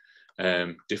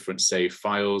of different save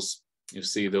files. You'll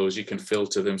see those, you can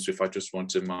filter them. So if I just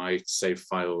wanted my save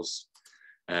files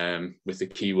with the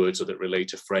keywords that relate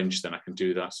to French, then I can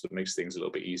do that. So it makes things a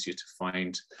little bit easier to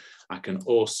find. I can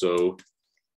also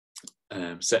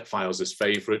set files as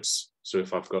favorites. So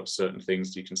if I've got certain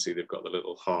things, you can see they've got the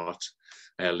little heart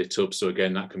lit up. So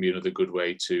again, that can be another good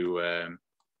way to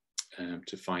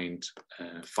find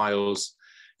files.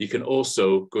 You can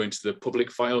also go into the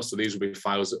public files. So these will be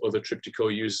files that other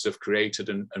Triptico users have created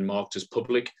and marked as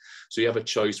public. So you have a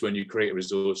choice when you create a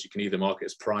resource. You can either mark it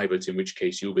as private, in which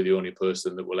case you'll be the only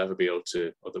person that will ever be able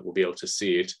to, or that will be able to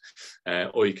see it,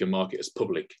 or you can mark it as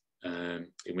public, in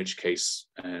which case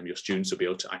your students will be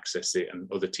able to access it,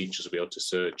 and other teachers will be able to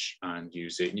search and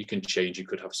use it. And you can change, you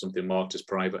could have something marked as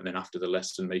private, and then after the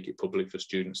lesson make it public for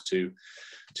students to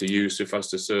use. So if I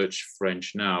was to search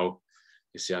French now,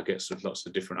 you see I get lots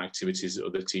of different activities that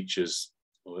other teachers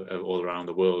all around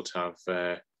the world have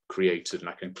created, and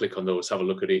I can click on those, have a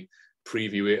look at it,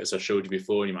 preview it as I showed you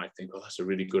before, and you might think, oh, that's a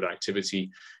really good activity.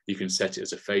 You can set it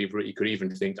as a favorite. You could even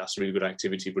think that's a really good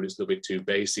activity, but it's a little bit too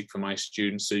basic for my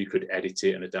students. So you could edit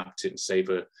it and adapt it and save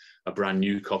a brand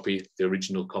new copy. The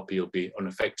original copy will be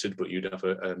unaffected, but you'd have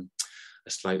a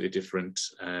slightly different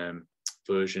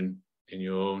version in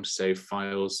your own save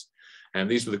files. And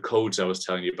these were the codes I was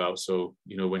telling you about. So,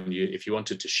 you know, if you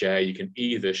wanted to share, you can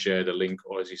either share the link,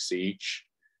 or as you see, each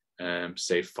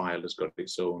save file has got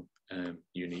its own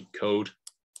unique code.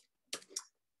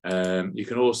 You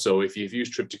can also, if you've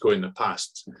used Triptico in the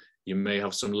past, you may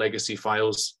have some legacy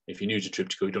files. If you're new to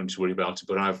Triptico, you don't need to worry about it,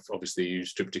 but I've obviously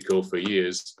used Triptico for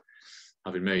years,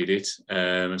 having made it.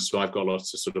 And so I've got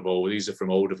lots of sort of these are from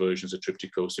older versions of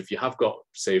Triptico. So if you have got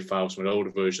save files from an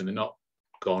older version, they're not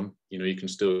gone, you know, you can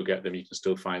still get them, you can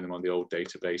still find them on the old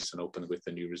database and open them with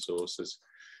the new resources.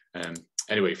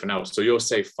 Anyway, for now, so your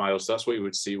save files, that's what you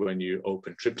would see when you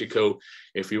open Triptico.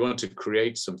 If you want to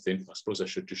create something, I suppose I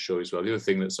should just show you as well. The other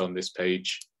thing that's on this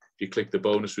page, if you click the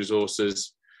bonus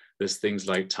resources, there's things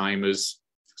like timers.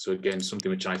 So again, something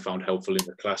which I found helpful in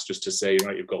the class, just to say,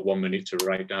 right, you've got 1 minute to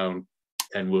write down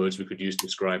 10 words we could use to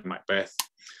describe Macbeth.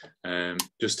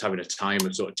 Just having a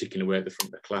timer sort of ticking away at the front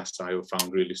of the class, I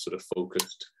found really sort of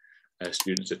focused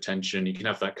students' attention. You can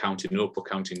have that counting up or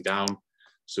counting down.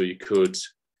 So you could,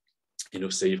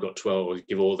 say you've got 12, or you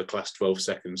give all the class 12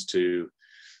 seconds to,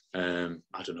 I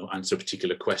don't know, answer a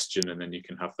particular question, and then you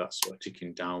can have that sort of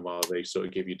ticking down while they sort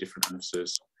of give you different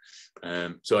answers.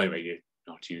 So anyway, you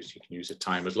can use a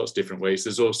timer. There's lots of different ways.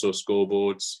 There's also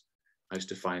scoreboards. I used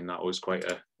to find that was quite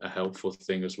a helpful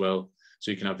thing as well.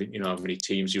 So you can have, how many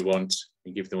teams you want,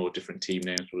 and give them all different team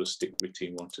names. We'll just stick with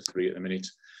team 1 to 3 at the minute.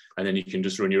 And then you can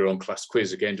just run your own class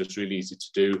quiz. Again, just really easy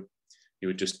to do. You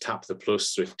would just tap the plus.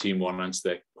 So if team 1 answers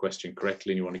their question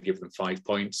correctly and you want to give them 5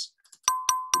 points,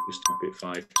 you just tap it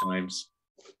 5 times.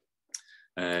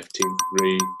 If team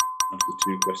 3 answers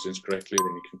 2 questions correctly,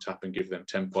 then you can tap and give them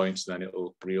 10 points, then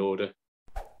it'll reorder.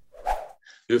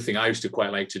 The other thing I used to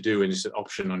quite like to do, and it's an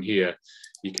option on here,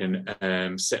 you can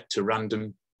set to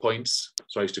random points.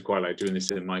 So I used to quite like doing this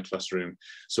in my classroom.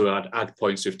 So I'd add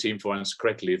points. If team 4 answers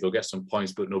correctly, they'll get some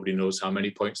points, but nobody knows how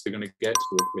many points they're going to get. So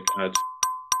we'll click add,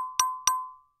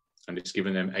 and it's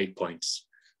giving them 8 points.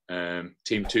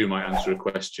 Team 2 might answer a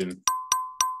question,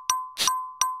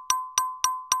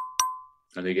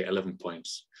 and they get 11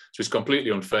 points. So it's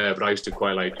completely unfair, but I used to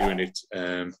quite like doing it,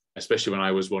 especially when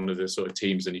I was one of the sort of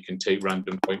teams, and you can take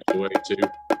random points away too.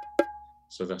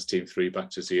 So that's team 3 back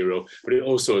to 0. But it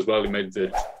also as well, it meant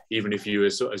that even if you,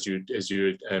 as you're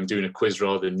doing a quiz,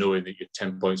 rather than knowing that you're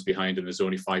 10 points behind and there's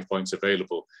only 5 points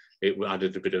available, it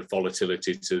added a bit of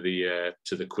volatility to the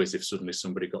quiz if suddenly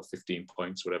somebody got 15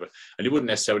 points, whatever. And it wouldn't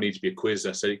necessarily need to be a quiz.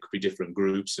 I said it could be different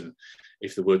groups, and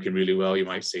if they're working really well, you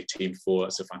might say team 4,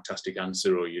 that's a fantastic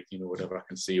answer, or whatever. I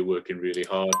can see you're working really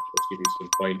hard. Let's give you some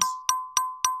points,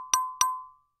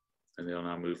 and they'll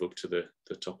now move up to the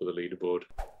top of the leaderboard.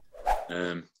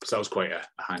 So that was quite a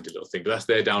handy little thing, but that's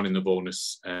there down in the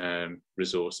bonus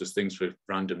resources. Things for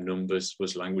random numbers.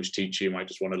 Was language teacher, you might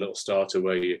just want a little starter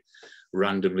where you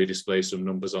randomly display some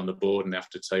numbers on the board, and they have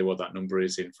to tell you what that number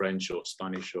is in French or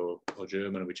Spanish or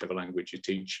German, or whichever language you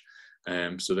teach.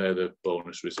 So they're the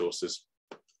bonus resources.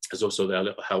 There's also their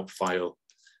little help file,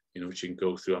 which you can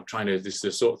go through. This is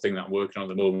the sort of thing that I'm working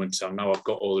on at the moment. So now I've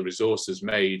got all the resources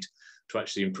made to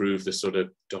actually improve the sort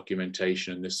of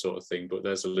documentation and this sort of thing. But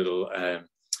there's a little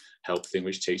help thing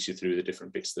which takes you through the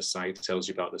different bits of the site, tells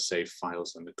you about the saved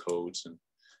files and the codes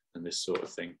and this sort of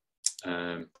thing.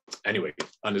 Anyway,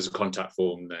 and there's a contact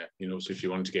form there, so if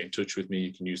you want to get in touch with me,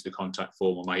 you can use the contact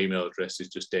form, or my email address is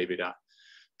just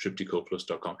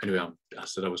david@tripticoplus.com. Anyway, I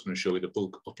said I was going to show you the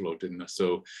bulk upload, didn't I?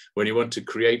 So when you want to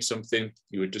create something,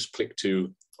 you would just click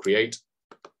to create.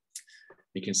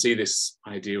 You can see this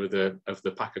idea of the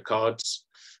pack of cards.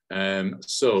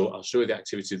 So I'll show you the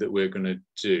activity that we're going to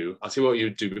do. I'll see what you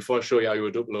would do. Before I show you how you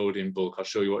would upload in bulk, I'll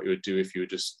show you what you would do if you were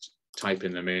just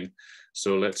typing them in.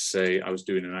 So let's say I was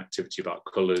doing an activity about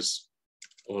colours.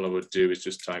 All I would do is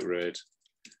just type red,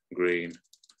 green,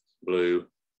 blue,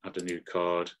 add a new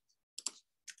card,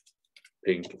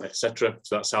 pink, etc.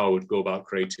 So that's how I would go about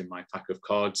creating my pack of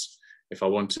cards. If I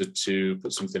wanted to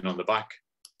put something on the back,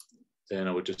 then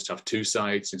I would just have 2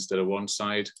 sides instead of 1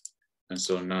 side. And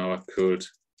so now I could,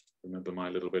 remember my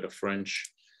little bit of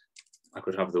French, I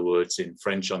could have the words in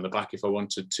French on the back if I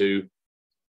wanted to.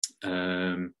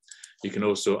 You can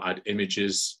also add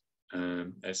images,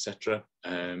 etc.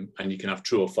 And you can have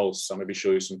true or false. I'll maybe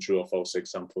show you some true or false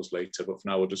examples later, but for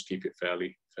now we'll just keep it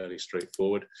fairly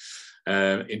straightforward.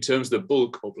 In terms of the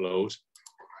bulk upload,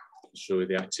 I'll show you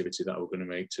the activity that we're going to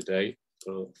make today.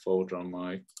 Put a folder on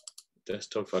my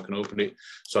desktop if I can open it.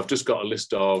 So I've just got a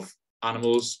list of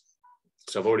animals.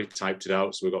 So I've already typed it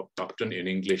out. So I've done it in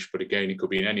English, but again, it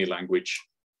could be in any language.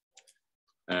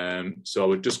 So I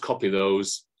would just copy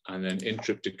those, and then in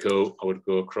Triptico, I would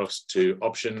go across to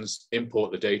options,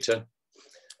 import the data,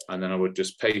 and then I would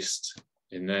just paste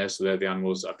in there. So they're the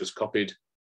animals that I've just copied.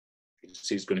 You can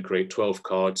see it's going to create 12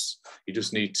 cards. You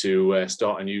just need to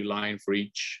start a new line for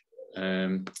each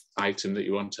item that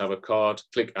you want to have a card.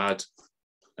 Click add,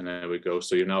 and there we go.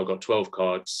 So you've now got 12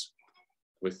 cards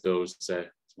with those. It's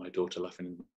my daughter laughing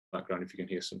in the background if you can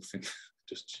hear something.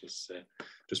 She's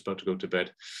just about to go to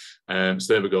bed. So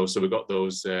there we go. So we've got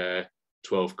those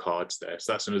 12 cards there.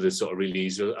 So that's another sort of really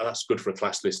easy. That's good for a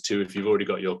class list too. If you've already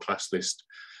got your class list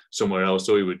somewhere else,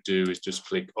 all you would do is just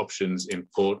click options,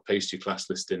 import, paste your class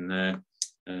list in there,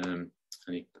 and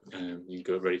you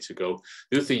go ready to go.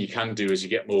 The other thing you can do is you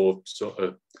get more sort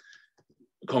of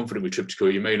confident with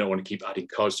Triptico, you may not want to keep adding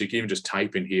cards, so you can even just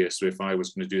type in here. So if I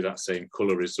was going to do that same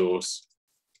color resource,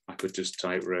 I could just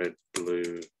type red,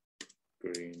 blue,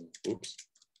 green, oops,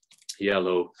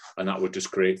 yellow, and that would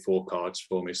just create 4 cards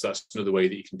for me. So that's another way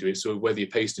that you can do it. So whether you're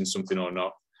pasting something or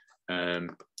not,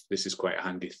 this is quite a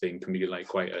handy thing, can be like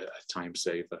quite a time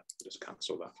saver. Just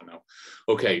cancel that for now.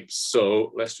 Okay,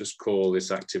 so let's just call this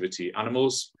activity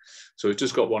animals. So we've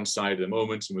just got one side at the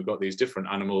moment, and we've got these different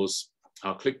animals.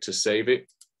 I'll click to save it.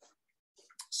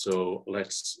 So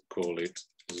let's call it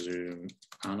Zoom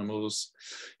animals.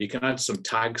 You can add some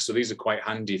tags. So these are quite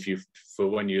handy for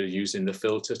when you're using the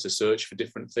filter to search for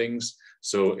different things.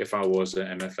 So if I was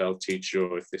an MFL teacher,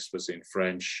 or if this was in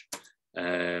French,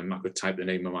 I could type the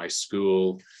name of my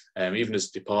school. Even as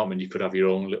a department, you could have your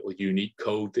own little unique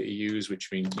code that you use, which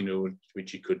means,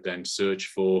 which you could then search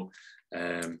for.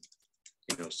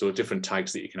 So different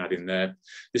tags that you can add in there.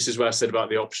 This is where I said about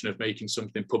the option of making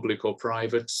something public or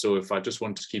private. So if I just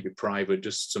wanted to keep it private,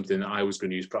 just something that I was going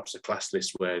to use, perhaps a class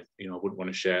list where, I wouldn't want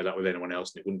to share that with anyone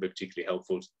else, and it wouldn't be particularly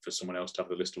helpful for someone else to have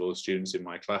the list of all the students in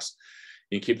my class.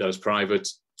 You can keep that as private,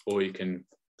 or you can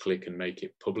click and make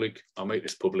it public. I'll make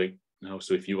this public now,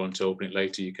 so if you want to open it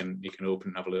later, you can open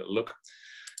and have a little look.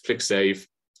 Click save,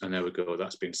 and there we go,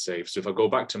 that's been saved. So if I go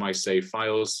back to my save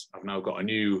files, I've now got a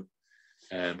new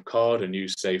card, a new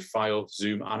save file,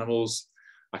 Zoom animals.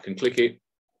 I can click it,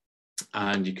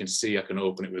 and you can see I can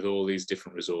open it with all these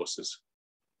different resources.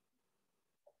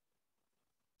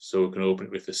 So we can open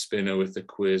it with the spinner, with the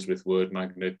quiz, with word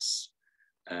magnets,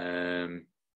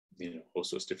 all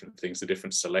sorts of different things, the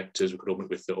different selectors. We could open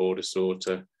it with the order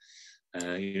sorter.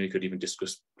 You could even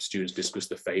students discuss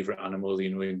the favorite animal,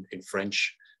 in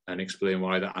French, and explain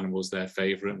why that animal is their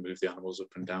favorite, and move the animals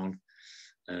up and down.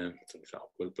 I don't know if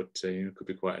that'll work, but it could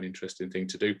be quite an interesting thing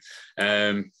to do.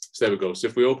 So there we go. So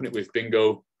if we open it with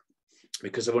bingo,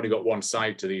 because I've only got one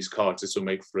side to these cards, this will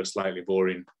make for a slightly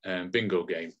boring bingo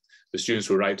game. The students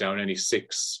will write down any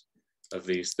 6 of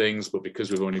these things, but because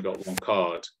we've only got one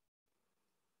card,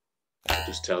 I'll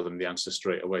just tell them the answer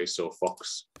straight away. So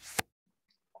fox,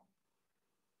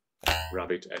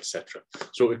 rabbit, etc.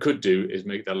 So what we could do is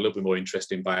make that a little bit more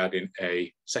interesting by adding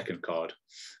a second card.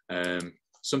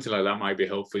 Something like that might be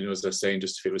helpful, as I was saying,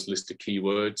 just if it was a list of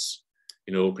keywords,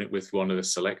 open it with one of the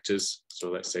selectors.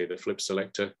 So let's say the flip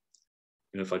selector.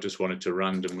 If I just wanted to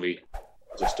randomly,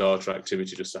 as a starter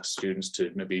activity, just ask students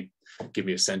to maybe give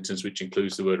me a sentence which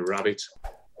includes the word rabbit,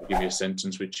 or give me a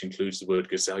sentence which includes the word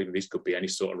gazelle. These could be any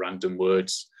sort of random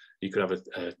words. You could have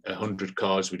 100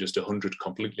 cards with just 100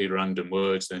 completely random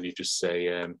words. Then you just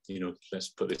say, let's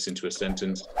put this into a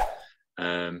sentence.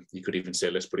 You could even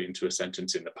say, let's put it into a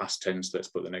sentence in the past tense. Let's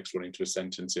put the next one into a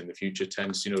sentence in the future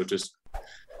tense. Just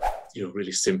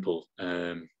really simple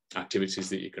activities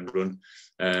that you can run.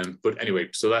 But anyway,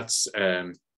 so that's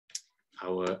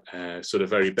our sort of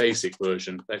very basic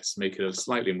version. Let's make it a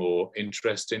slightly more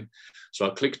interesting. So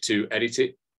I'll click to edit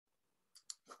it,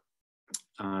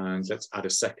 and let's add a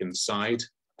second side.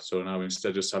 So now instead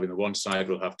of just having the one side,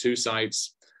 we'll have 2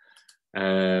 sides.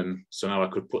 So now I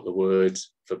could put the word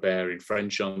for bear in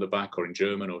French on the back, or in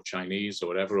German or Chinese or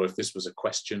whatever. Or if this was a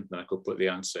question, then I could put the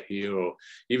answer here, or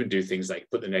even do things like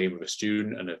put the name of a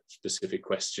student and a specific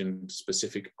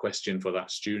question for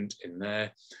that student in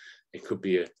there. It could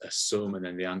be a sum and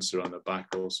then the answer on the back,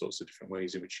 all sorts of different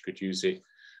ways in which you could use it.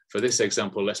 For this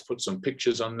example, let's put some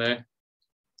pictures on there.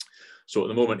 So at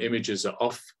the moment, images are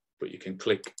off, but you can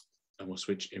click and we'll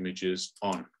switch images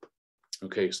on.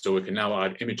 Okay, so we can now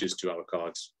add images to our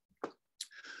cards.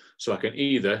 So I can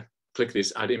either click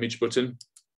this add image button,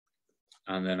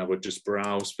 and then I would just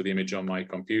browse for the image on my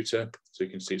computer. So you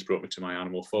can see it's brought me to my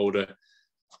animal folder.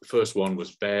 The first one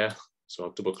was bear, so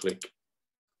I'll double click.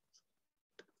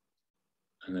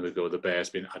 And there we go, the bear's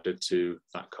been added to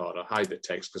that card. I'll hide the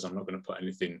text because I'm not going to put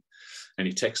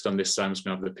any text on this side. I'm just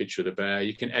going to have the picture of the bear.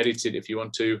 You can edit it if you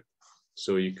want to.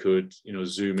 So you could,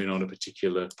 zoom in on a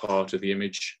particular part of the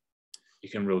image. You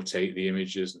can rotate the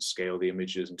images and scale the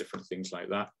images and different things like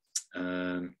that.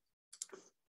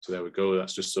 So there we go.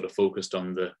 That's just sort of focused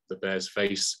on the bear's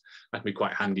face. That can be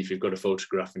quite handy if you've got a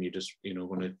photograph and you just,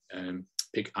 want to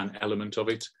pick an element of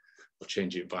it, or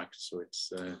change it back so it's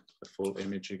the full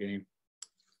image again.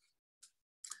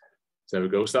 So there we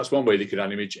go. So that's one way they could add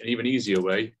an image. An even easier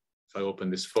way, if I open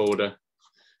this folder,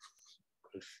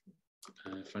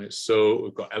 so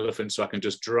we've got elephant, so I can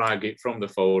just drag it from the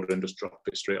folder and just drop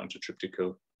it straight onto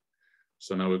Triptico.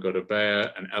 So now we've got a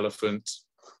bear, an elephant,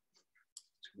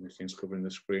 too many things covering the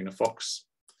screen, a fox,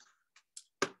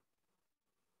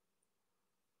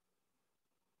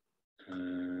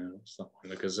 what's that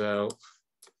one, a gazelle.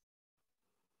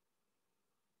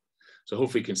 So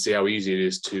hopefully you can see how easy it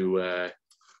is to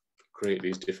create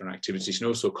these different activities. You can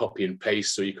also copy and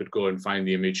paste, so you could go and find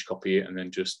the image, copy it, and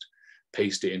then just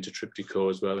paste it into Triptico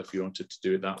as well if you wanted to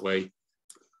do it that way.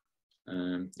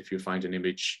 If you find an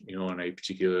image, on a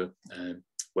particular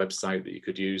website that you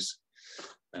could use,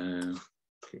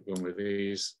 keep going with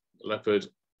these. Leopard.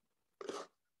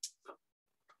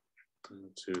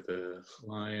 To the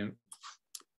lion.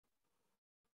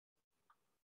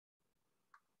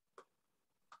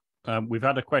 We've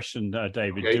had a question,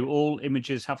 David. Okay. Do all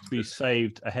images have to be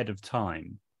saved ahead of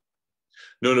time?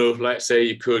 No. Let's say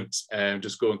you could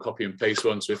just go and copy and paste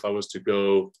one. So if I was to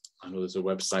go, I know there's a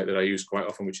website that I use quite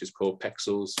often, which is called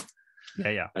Pexels.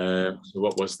 Yeah. So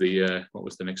what was the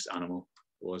next animal?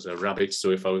 It was a rabbit.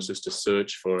 So if I was just to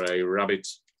search for a rabbit,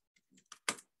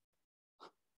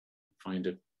 find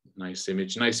a nice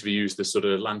image. Nice if you use the sort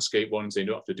of landscape ones. They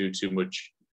don't have to do too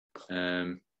much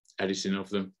editing of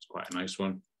them. It's quite a nice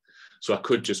one. So I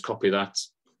could just copy that.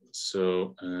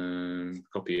 So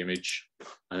copy image,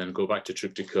 and then go back to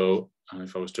Triptico. And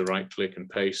if I was to right click and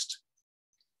paste,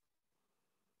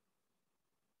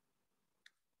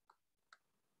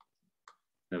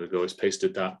 there we go. It's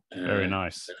pasted that. Very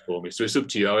nice for me. So it's up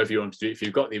to you however you want to do it. If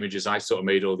you've got the images, I sort of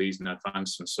made all these in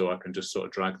advance, and so I can just sort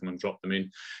of drag them and drop them in.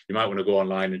 You might want to go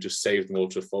online and just save them all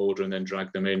to a folder and then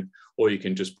drag them in, or you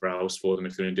can just browse for them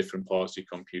if they're in different parts of your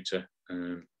computer.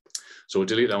 So we'll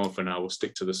delete that one for now. We'll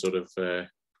stick to the sort of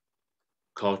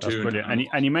cartoon. That's brilliant.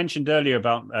 And you mentioned earlier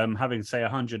about having, say,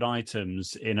 100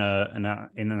 items in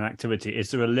an activity.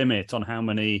 Is there a limit on how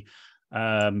many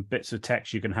bits of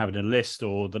text you can have in a list,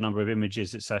 or the number of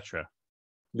images, etc.?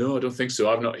 No, I don't think so.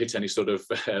 I've not hit any sort of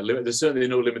limit. There's certainly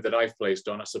no limit that I've placed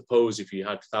on. I suppose if you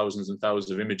had thousands and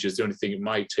thousands of images, the only thing, it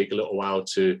might take a little while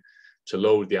to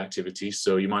load the activity.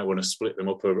 So you might want to split them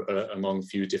up among a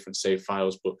few different save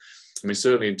files. But I mean,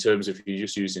 certainly in terms of if you're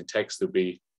just using text, there'll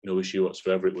be no issue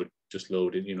whatsoever. It would just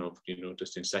load it,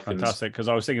 just in seconds. Fantastic. Because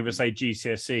I was thinking, if it's say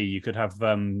GCSE, you could have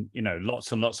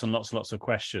lots and lots of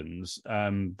questions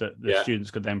that the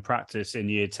students could then practice in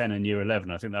year 10 and year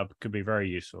 11. I think that could be very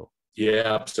useful.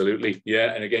 Yeah, absolutely.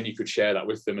 Yeah, and again, you could share that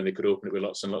with them, and they could open it with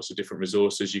lots and lots of different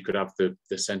resources. You could have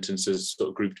the sentences sort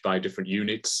of grouped by different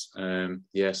units.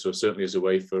 So certainly as a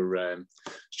way for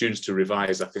students to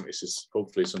revise, I think this is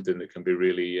hopefully something that can be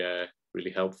really,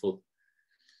 really helpful.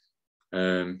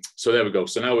 So there we go.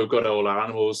 So now we've got all our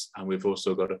animals, and we've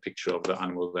also got a picture of the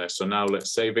animal there. So now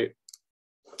let's save it.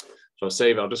 So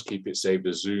I'll just keep it saved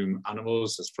as Zoom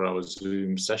animals. That's for our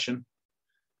Zoom session.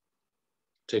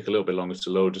 Take a little bit longer to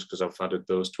load just because I've added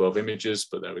those 12 images,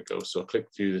 but there we go. So I'll click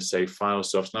view the save file.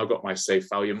 So I've now got my save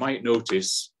file. You might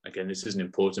notice, again, this isn't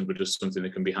important, but just something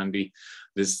that can be handy.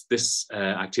 This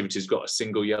activity has got a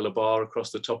single yellow bar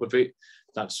across the top of it.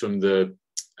 That's from the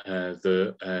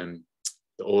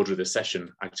order of the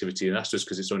session activity, and that's just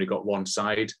because it's only got one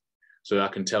side. So I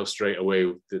can tell straight away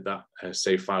that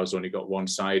save file's only got one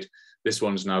side. This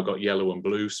one's now got yellow and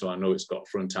blue, so I know it's got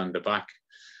front and a back.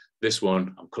 This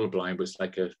one, I'm colorblind, but I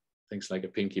think it's like a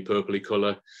pinky purpley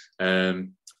color.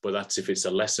 But that's if it's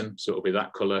a lesson, so it'll be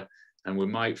that color. And we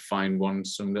might find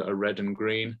some that are red and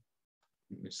green.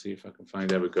 Let me see if I can find,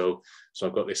 there we go. So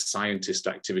I've got this scientist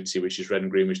activity, which is red and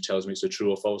green, which tells me it's a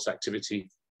true or false activity.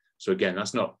 So again,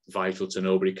 that's not vital to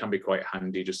know, but it can be quite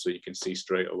handy just so you can see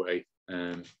straight away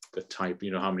the type,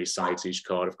 how many sides each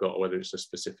card have got, or whether it's a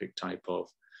specific type of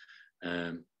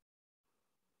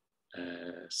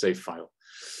save file.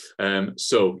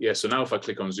 So now if I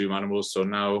click on Zoom Animals, so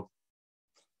now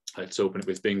let's open it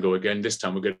with Bingo again. This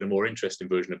time we'll get a more interesting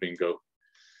version of Bingo.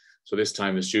 So this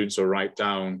time the students will write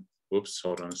down, whoops,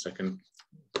 hold on a second,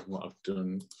 what I've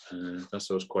done. That's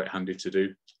always quite handy to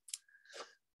do.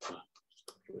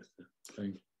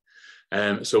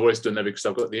 So what it's done there, because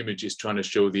I've got the images, trying to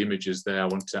show the images there, I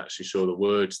want to actually show the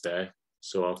words there.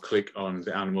 So I'll click on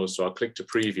the animals. So I'll click to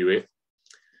preview it.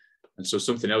 And so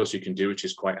something else you can do, which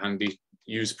is quite handy,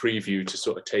 use preview to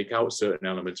sort of take out certain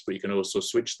elements, but you can also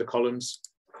switch the columns.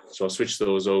 So I'll switch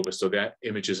those over. So the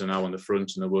images are now on the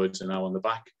front and the words are now on the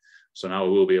back. So now I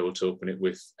will be able to open it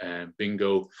with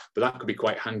Bingo, but that could be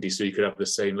quite handy. So you could have the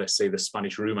same, let's say the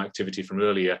Spanish room activity from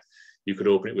earlier. You could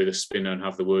open it with a spinner and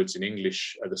have the words in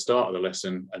English at the start of the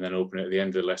lesson, and then open it at the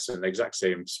end of the lesson, the exact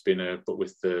same spinner, but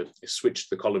with the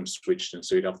columns switched, and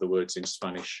so you'd have the words in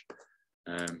Spanish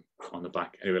on the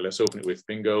back. Anyway, let's open it with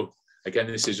Bingo. Again,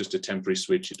 this is just a temporary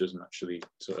switch. It doesn't actually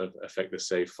sort of affect the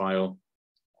save file.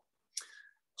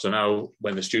 So now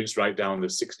when the students write down the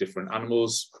 6 different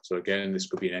animals, so again, this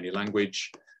could be in any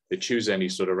language, they choose any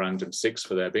sort of random 6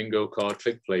 for their bingo card,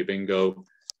 click play bingo,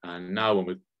 and now when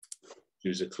we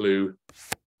use a clue,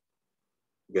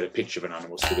 you get a picture of an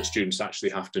animal. So the students actually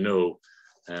have to know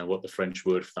what the French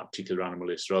word for that particular animal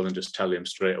is. Rather than just telling them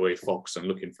straight away fox and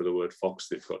looking for the word fox,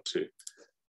 they've got to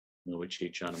know which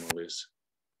each animal is.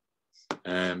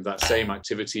 That same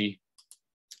activity,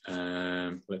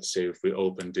 let's say if we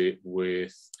opened it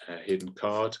with a hidden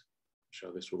card, I'm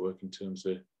sure this will work in terms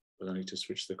of but I need to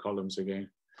switch the columns again.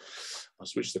 I'll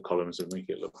switch the columns and make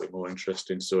it a little bit more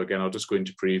interesting. So again, I'll just go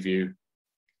into preview.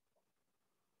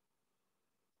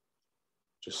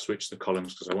 Just switch the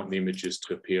columns because I want the images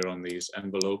to appear on these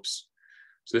envelopes.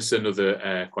 So this is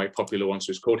another quite popular one.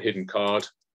 So it's called Hidden Card.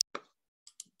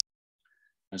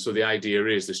 And so the idea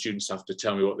is the students have to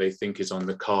tell me what they think is on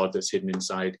the card that's hidden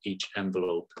inside each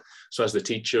envelope. So as the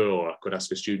teacher, or I could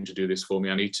ask a student to do this for me,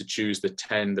 I need to choose the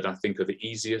 10 that I think are the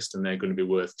easiest, and they're going to be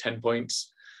worth 10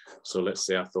 points. So let's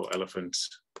say I thought elephant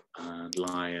and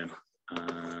lion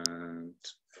and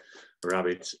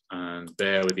rabbit and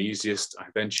bear were the easiest. I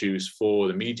then choose 4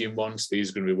 the medium ones. These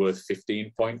are going to be worth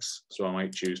 15 points. So I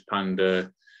might choose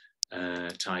panda,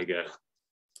 tiger,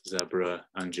 zebra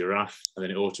and giraffe, and then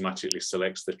it automatically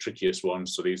selects the trickiest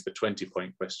ones. So these are the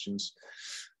 20-point questions.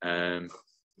 And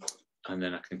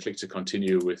then I can click to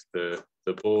continue with the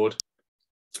board.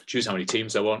 Choose how many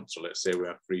teams I want. So let's say we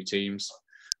have 3 teams.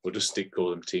 We'll just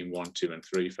call them team 1, 2 and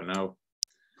 3 for now.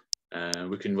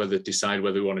 We can decide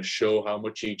whether we want to show how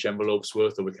much each envelope's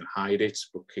worth, or we can hide it.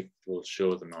 We'll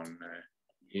show them on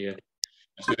here.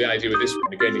 So the idea with this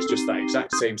one, again, is just that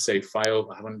exact same save file.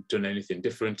 I haven't done anything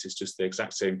different. It's just the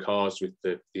exact same cards with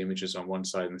the images on one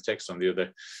side and the text on the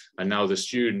other. And now the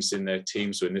students in their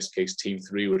team, so in this case, team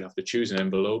 3 would have to choose an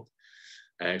envelope.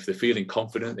 If they're feeling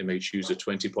confident, they may choose a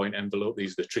 20-point envelope.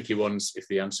 These are the tricky ones. If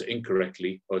they answer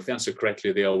incorrectly, or if they answer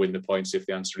correctly, they all win the points. If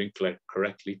they answer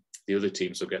incorrectly, the other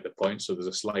teams will get the points. So there's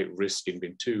a slight risk in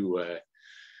being too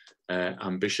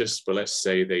ambitious. But let's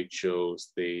say they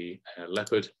chose the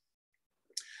leopard.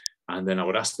 And then I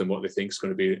would ask them what they think is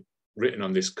going to be written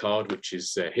on this card, which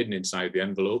is hidden inside the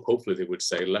envelope. Hopefully they would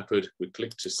say leopard. We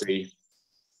click to see.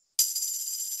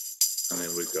 And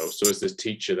there we go. So as the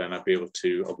teacher, then I'd be able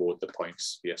to award the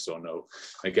points, yes or no.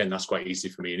 Again, that's quite easy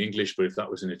for me in English, but if that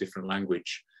was in a different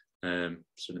language, so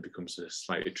it becomes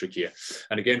slightly trickier.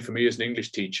 And again, for me as an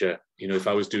English teacher, if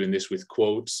I was doing this with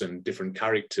quotes and different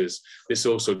characters, this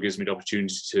also gives me the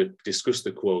opportunity to discuss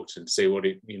the quote and say what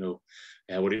it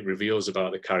reveals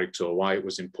about the character, or why it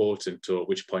was important, or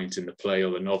which point in the play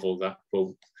or the novel that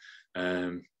quote,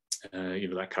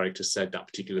 that character said that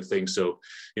particular thing. So,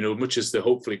 much as they're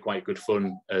hopefully quite good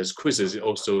fun as quizzes, it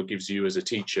also gives you as a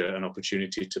teacher an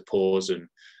opportunity to pause and,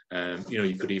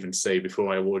 you could even say,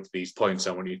 before I award these points,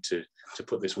 I want you to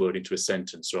put this word into a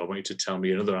sentence, or I want you to tell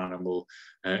me another animal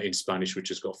in Spanish which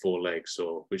has got 4 legs,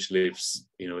 or which lives,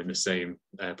 in the same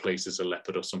place as a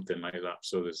leopard or something like that.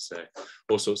 So there's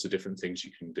all sorts of different things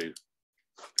you can do.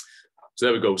 So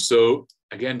there we go. So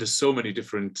again, there's so many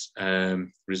different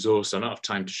resources. I don't have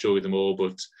time to show you them all,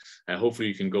 but hopefully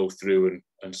you can go through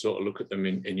and sort of look at them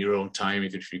in your own time,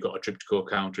 even if you've got a Triptico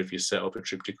account, or if you set up a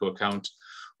Triptico account.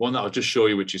 One that I'll just show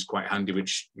you, which is quite handy,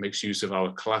 which makes use of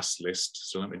our class list.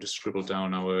 So let me just scribble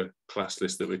down our class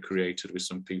list that we created with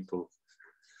some people.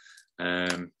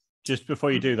 Just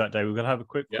before you do that, Dave, we're going to have a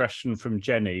quick question from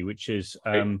Jenny, which is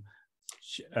in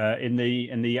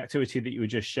the activity that you were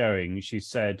just showing, she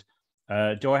said,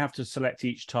 do I have to select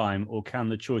each time, or can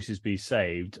the choices be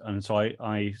saved? And so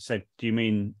I said, do you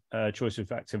mean choice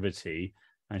of activity?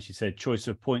 And she said, choice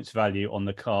of points value on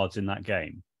the cards in that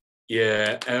game.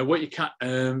 Yeah, what you can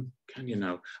you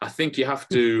know? I think you have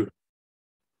to.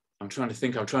 I'm trying to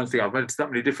think. I've read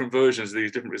that many different versions of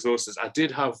these different resources. I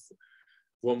did have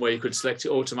one where you could select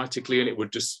it automatically, and it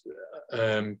would just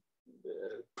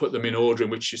put them in order in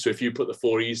which. So if you put the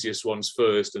 4 easiest ones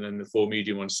first, and then the 4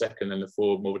 medium ones second, and the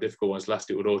 4 more difficult ones last,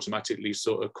 it would automatically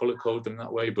sort of color code them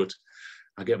that way. But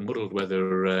I get muddled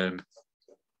whether. Let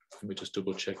me just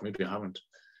double check. Maybe I haven't.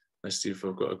 Let's see if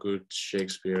I've got a good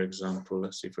Shakespeare example.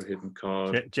 Let's see for hidden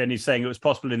card. Jenny's saying it was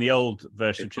possible in the old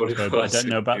version of Triptico, but I don't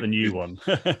know about the new one.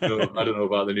 No, I don't know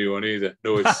about the new one either.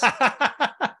 No, it's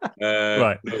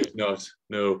right. No, it's not.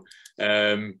 No,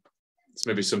 it's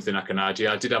maybe something I can add.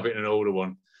 Yeah, I did have it in an older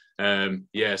one.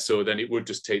 Yeah, so then it would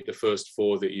just take the first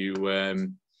 4 that you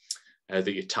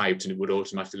typed, and it would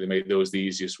automatically make those the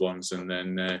easiest ones. And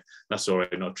then that's all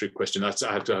right, not a trick question. That's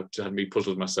I had me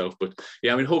puzzled myself. But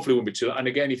yeah, I mean, hopefully it won't be too. And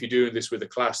again, if you're doing this with a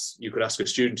class, you could ask a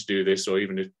student to do this, or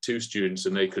even 2 students,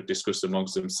 and they could discuss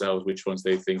amongst themselves which ones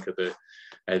they think are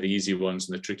the easy ones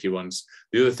and the tricky ones.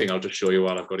 The other thing I'll just show you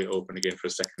while I've got it open again for a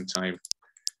second time.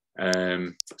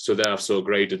 So there I've so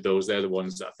graded those. They're the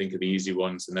ones that I think are the easy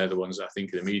ones, and they're the ones that I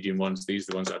think are the medium ones. These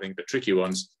are the ones that I think are the tricky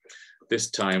ones. This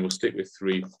time we'll stick with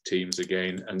 3 teams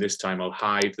again, and this time I'll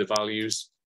hide the values.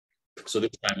 So this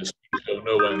time the students don't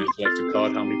know when they select a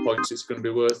card how many points it's going to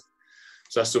be worth.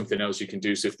 So that's something else you can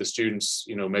do. So if the students,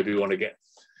 maybe want to get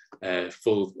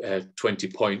full 20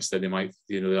 points, then they might,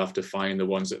 they'll have to find the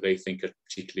ones that they think are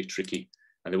particularly tricky.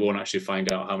 and they won't actually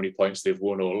find out how many points they've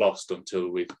won or lost until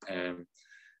we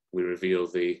reveal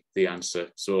the answer.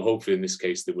 So hopefully in this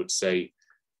case they would say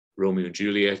Romeo and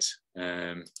Juliet.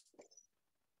 And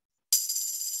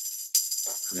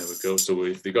there we go. So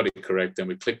if they got it correct, then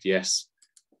we click yes.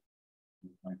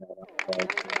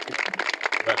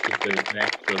 That's just an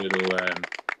extra little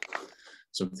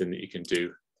something that you can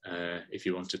do if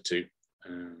you wanted to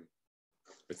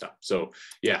with that. So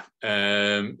yeah.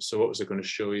 So what was I going to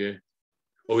show you?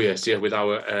 Oh yes, yeah, with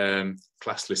our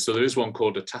class list. So there is one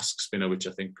called a task spinner, which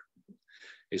I think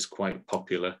is quite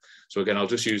popular. So again, I'll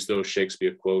just use those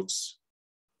Shakespeare quotes.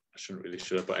 I shouldn't really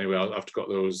show, but anyway, I've got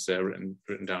those written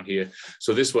down here.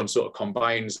 So this one sort of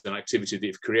combines an activity that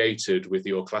you've created with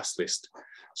your class list.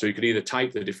 So you could either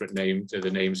type the different names, the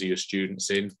names of your students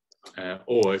in,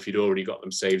 or if you'd already got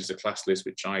them saved as a class list,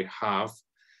 which I have.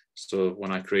 So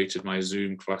when I created my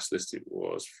Zoom class list, it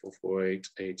was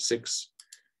 44886.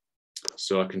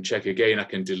 So I can check again, I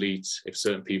can delete, if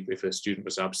certain people, if a student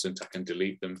was absent, I can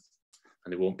delete them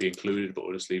and they won't be included, but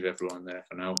we'll just leave everyone there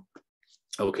for now.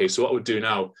 Okay, so what we'll do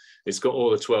now, it's got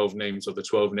all the 12 names of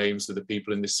the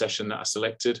people in this session that are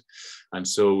selected. And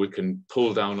so we can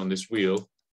pull down on this wheel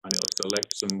and it'll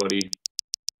select somebody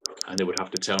and they would have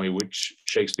to tell me which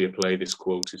Shakespeare play this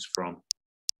quote is from.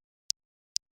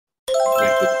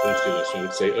 Ursula, so I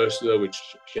would say Ursula, which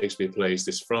Shakespeare play is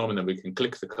this from, and then we can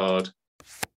click the card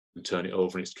and turn it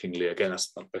over and it's King Lear. Again,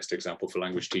 that's not the best example for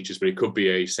language teachers, but it could be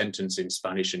a sentence in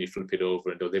Spanish and you flip it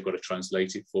over and they've got to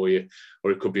translate it for you.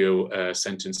 Or it could be a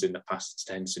sentence in the past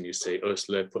tense and you say,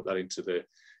 Ursula, put that into the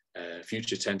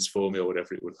future tense for me, or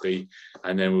whatever it would be.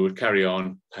 And then we would carry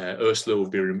on. Ursula will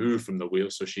be removed from the wheel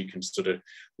so she can sort of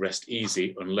rest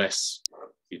easy, unless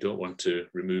you don't want to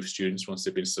remove students once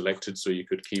they've been selected. So you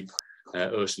could keep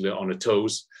Ursula on her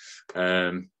toes.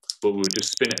 But we would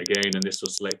just spin it again and this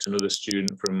will select another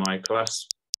student from my class.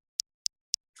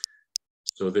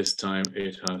 So this time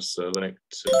it has selected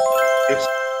Chris.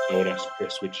 So I'd ask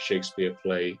Chris, which Shakespeare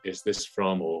play is this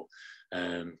from, or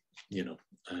how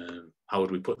would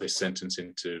we put this sentence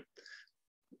into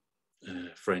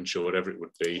French or whatever it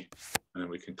would be, and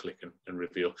then we can click and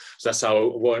reveal. So that's how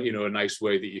a nice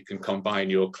way that you can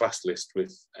combine your class list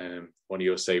with one of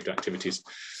your saved activities,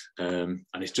 and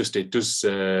it does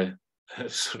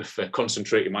sort of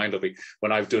concentrate your mind. I think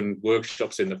when I've done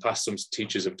workshops in the past, some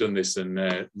teachers have done this, and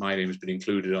my name has been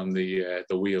included on the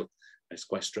wheel. It's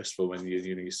quite stressful when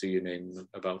you see your name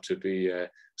about to be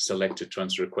selected to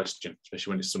answer a question,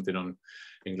 especially when it's something on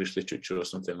English literature or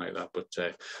something like that. But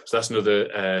so that's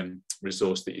another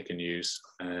resource that you can use.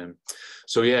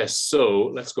 So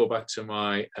let's go back to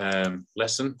my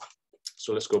lesson.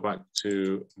 So let's go back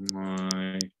to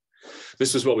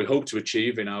this is what we hope to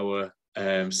achieve in our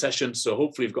session. So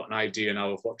hopefully you've got an idea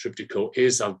now of what Triptico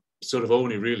is. I've sort of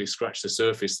only really scratched the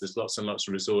surface. There's lots and lots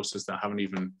of resources that I haven't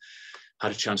even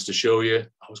had a chance to show you.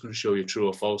 I was going to show you true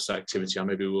or false activity, or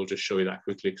maybe we'll just show you that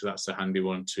quickly because that's a handy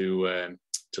one to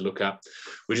look at.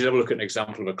 We just have a look at an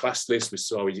example of a class list. We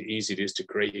saw how easy it is to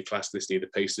create your class list, either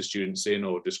paste the students in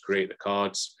or just create the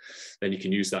cards. Then you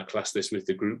can use that class list with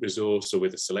the group resource or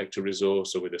with a selector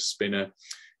resource or with a spinner.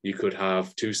 You could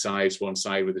have two sides, one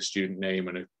side with a student name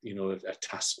and a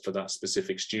task for that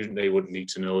specific student. They wouldn't need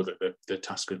to know that the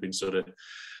task had been sort of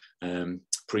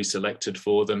pre-selected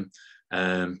for them.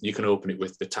 You can open it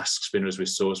with the task spinners with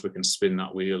source. We can spin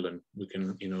that wheel and we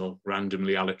can,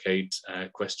 randomly allocate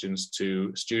questions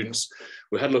to students.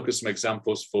 We had a look at some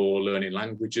examples for learning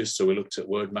languages. So we looked at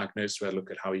word magnets. We had a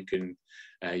look at how you can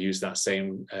use that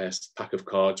same pack of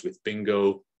cards with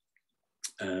bingo.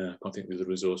 I can't think of the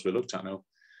resource we looked at now.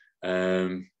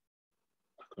 I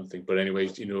can't think, but anyway,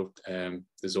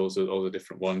 there's also all the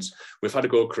different ones. We've had to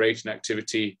go create an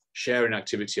activity, share an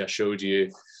activity. I showed you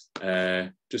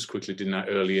just quickly, didn't I,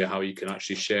 earlier, how you can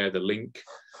actually share the link.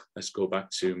 Let's go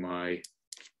back to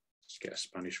let's get a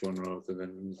Spanish one rather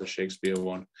than the Shakespeare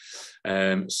one.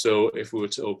 So if we were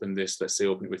to open this, let's say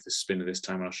open it with the spinner this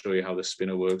time, and I'll show you how the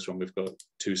spinner works when we've got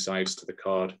two sides to the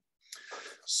card.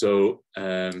 So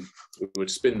we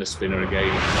would spin the spinner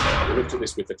again. We looked at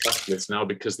this with the class list now,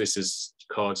 because this is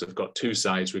cards have got two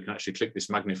sides. We can actually click this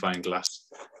magnifying glass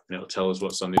and it'll tell us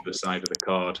what's on the other side of the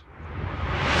card.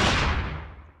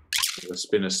 So the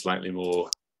spinner's slightly more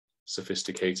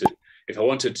sophisticated. If I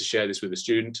wanted to share this with a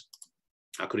student,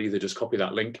 I could either just copy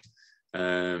that link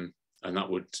and that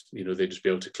would, they'd just be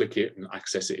able to click it and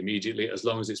access it immediately, as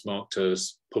long as it's marked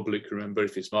as public. Remember,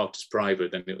 if it's marked as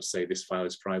private, then it'll say this file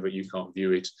is private, you can't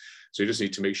view it. So you just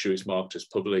need to make sure it's marked as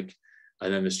public,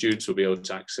 and then the students will be able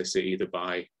to access it either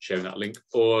by sharing that link,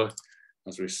 or,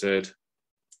 as we said,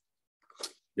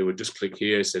 they would just click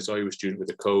here. It says, are you a student with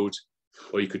a code?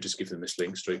 or you could just give them this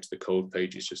link straight to the code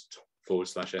page. It's just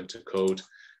 /enter code.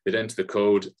 They'd enter the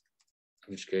code,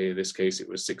 in this case it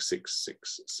was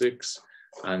 6666,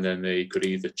 and then they could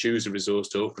either choose a resource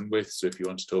to open with. So if you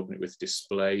wanted to open it with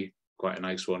display, quite a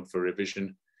nice one for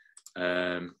revision.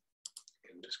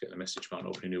 Just get the message bar and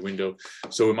open a new window.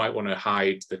 So we might want to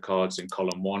hide the cards in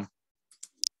column 1,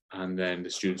 and then the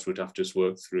students would have to just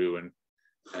work through, and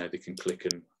they can click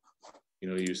and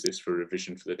use this for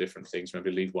revision for the different things.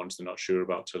 Maybe leave ones they're not sure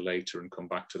about till later and come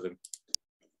back to them.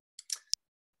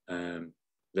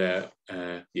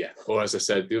 Or as I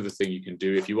said, the other thing you can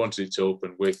do, if you wanted it to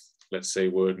open with, let's say,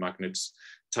 word magnets,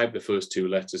 type the first 2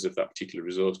 letters of that particular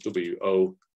resource,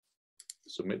 WO,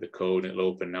 submit the code, and it'll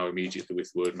open now immediately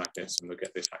with word magnets, and they'll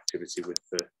get this activity with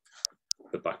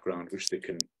the background, which they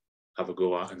can have a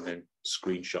go at and then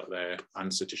screenshot their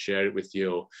answer to share it with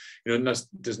you. Or, it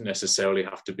doesn't necessarily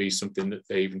have to be something that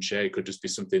they even share. It could just be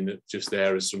something that's just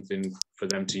there as something for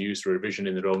them to use for revision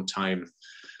in their own time.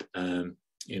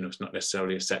 It's not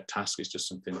necessarily a set task. It's just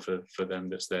something for them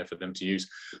that's there for them to use.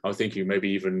 I was thinking maybe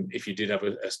even if you did have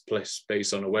a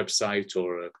space on a website,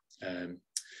 or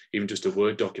even just a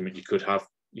Word document, you could have,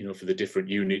 for the different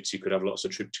units, you could have lots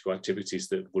of Triptico activities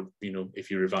that would, if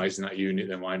you're revising that unit,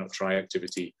 then why not try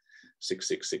activity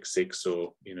 6666,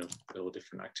 or, all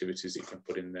different activities that you can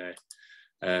put in there.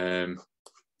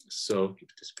 So keep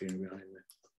disappearing behind there.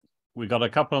 We got a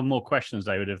couple of more questions,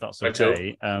 David, if that's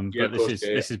okay. But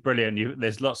this is brilliant.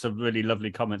 There's lots of really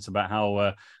lovely comments about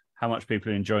how much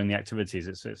people are enjoying the activities.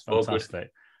 It's fantastic.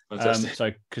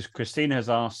 So Christina has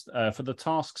asked, for the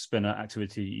task spinner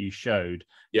activity you showed,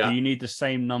 do you need the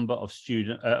same number of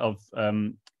student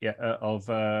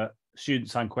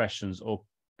signed questions, or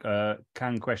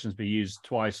can questions be used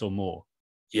twice or more?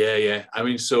 Yeah. I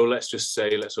mean, so let's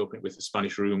open it with the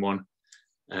Spanish room one.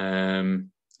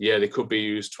 They could be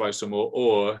used twice or more,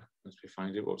 or let's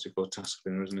find it. What's it called? Task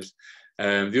spinner, isn't it?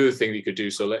 The other thing that you could do.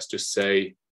 So let's just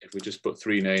say, if we just put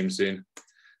 3 names in.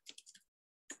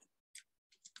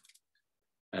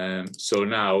 So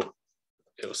now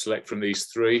it'll select from these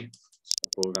 3. So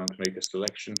I'll pull down to make a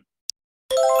selection.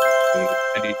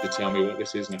 I need to tell me what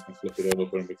this is, and I can flip it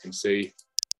over and we can see.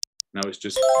 Now it's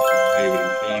just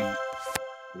John.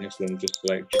 The next one will just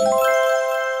select John.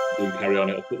 Then carry on.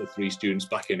 It'll put the 3 students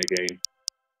back in again.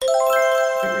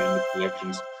 The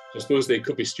selections. So I suppose they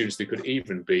could be students. They could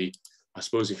even be, I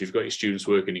suppose, if you've got your students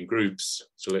working in groups.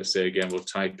 So let's say again, we'll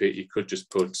type it. You could just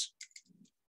put,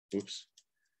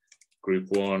 group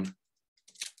 1.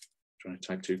 Trying to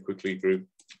type too quickly. Group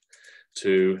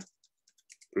 2,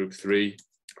 group 3,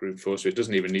 group 4. So it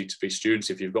doesn't even need to be students.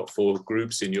 If you've got 4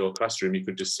 groups in your classroom, you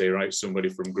could just say, right, somebody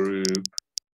from group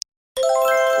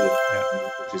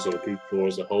 4, group 4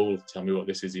 as a whole, tell me what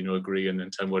this is, agree, and then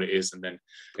tell me what it is. And then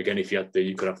again, if you had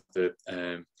you could have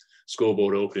the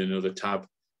scoreboard open in another tab,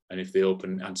 and if they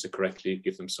answer correctly,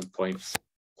 give them some points.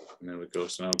 And there we go.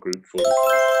 So now group 4.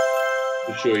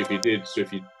 I'm sure if you did, so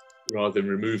if you, rather than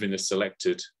removing the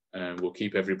selected, we'll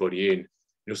keep everybody in.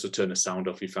 You also turn the sound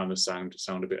off. You found the sound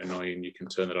a bit annoying, you can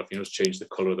turn that off. You just change the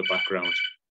color of the background.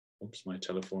 Oops, my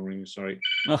telephone ringing, sorry.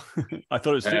 Oh, I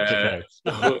thought it was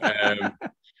Triptico.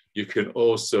 You can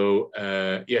also,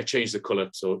 change the color.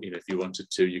 So, if you wanted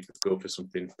to, you could go for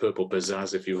something purple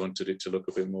pizzazz if you wanted it to look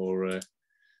a bit more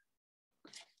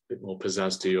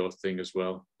pizzazz to your thing as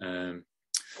well.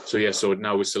 So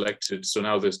now we're selected. So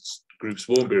now the groups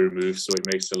won't be removed. So we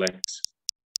may select,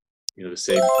 the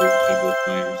same group several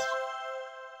times.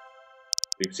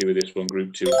 You can see with this one,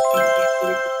 group 2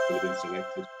 has been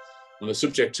selected. On the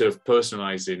subject of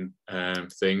personalizing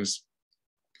things,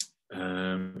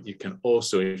 you can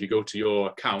also, if you go to your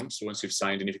account, so once you've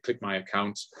signed in, if you click my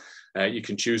account, you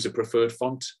can choose a preferred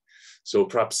font. So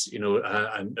perhaps,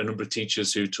 a number of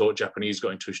teachers who taught Japanese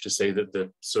got in touch to say that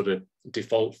the sort of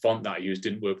default font that I used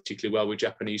didn't work particularly well with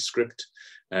Japanese script.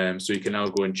 So you can now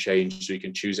go and change, so you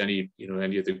can choose any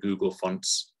of the Google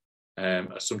fonts.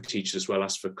 Some teachers as well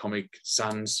ask for Comic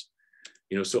Sans.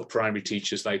 Sort of primary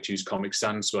teachers like to use Comic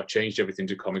Sans, so I changed everything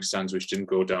to Comic Sans, which didn't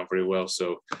go down very well.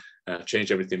 So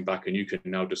changed everything back, and you can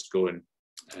now just go and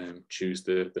choose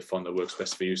the font that works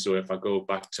best for you. So if I go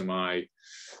back to my,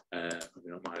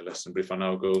 not my lesson, but if I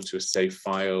now go to a save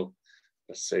file,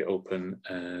 let's say open,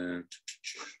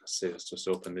 let's just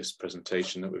open this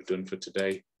presentation that we've done for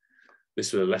today.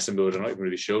 This was a lesson builder. I'm not even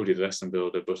really showed you the lesson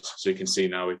builder, but so you can see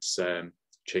now it's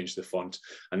changed the font,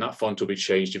 and that font will be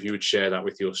changed. If you would share that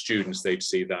with your students, they'd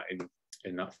see that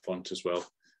in that font as well.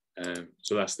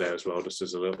 So that's there as well, just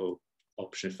as a little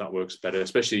option if that works better,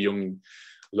 especially young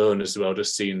learners as well,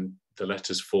 just seeing the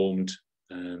letters formed,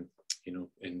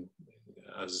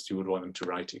 as as you would want them to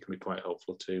write. It can be quite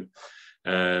helpful too.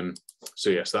 So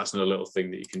yes, that's another little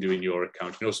thing that you can do in your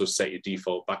account. You can also set your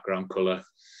default background color.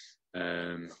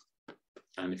 And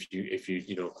if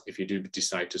you do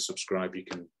decide to subscribe, you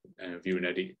can view and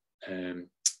edit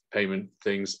payment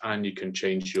things, and you can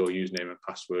change your username and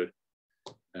password,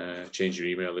 change your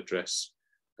email address,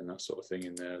 and that sort of thing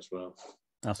in there as well.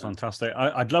 That's fantastic.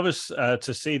 I'd love us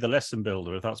to see the lesson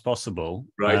builder if that's possible.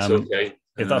 Right. Okay.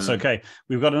 If that's okay.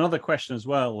 We've got another question as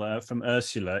well from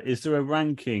Ursula. Is there a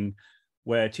ranking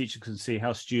where teachers can see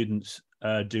how students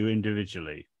do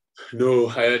individually? No,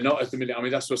 not at the minute. I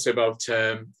mean, that's what I say about,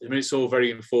 I mean, it's all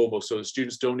very informal. So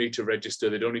students don't need to register.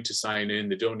 They don't need to sign in.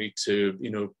 They don't need to,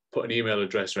 put an email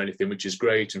address or anything, which is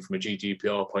great. And from a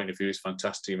GDPR point of view, it's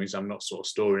fantastic. It means I'm not sort of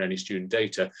storing any student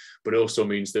data, but it also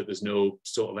means that there's no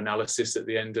sort of analysis at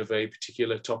the end of a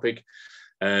particular topic.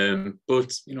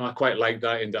 But, I quite like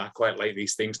that, in that I quite like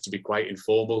these things to be quite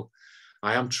informal.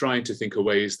 I am trying to think of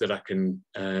ways that I can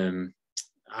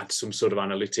add some sort of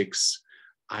analytics,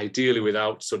 ideally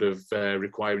without sort of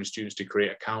requiring students to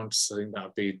create accounts. I think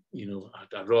that'd be,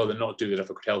 I'd rather not do that if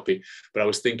I could help it. But I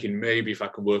was thinking maybe if I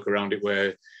can work around it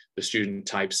where the student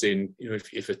types in,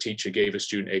 if a teacher gave a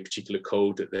student a particular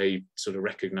code that they sort of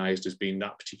recognized as being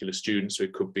that particular student. So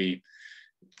it could be,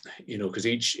 because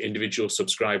each individual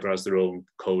subscriber has their own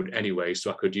code anyway.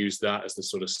 So I could use that as the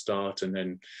sort of start. And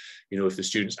then, if the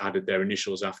students added their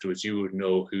initials afterwards, you would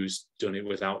know who's done it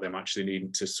without them actually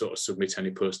needing to sort of submit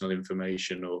any personal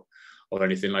information or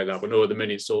anything like that. But no, at the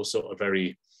minute, it's all sort of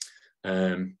very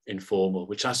informal,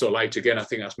 which I sort of liked. Again, I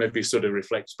think that's maybe sort of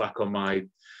reflects back on my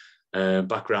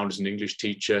background as an English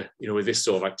teacher. With this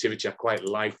sort of activity, I quite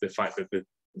like the fact that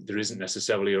there isn't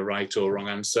necessarily a right or wrong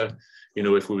answer.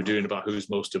 If we were doing about who's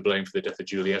most to blame for the death of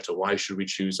Juliet, or why should we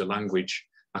choose a language,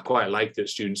 I quite like that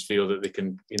students feel that they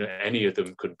can, any of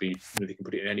them could be, they can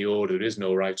put it in any order. There is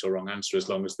no right or wrong answer as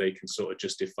long as they can sort of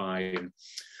justify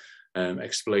and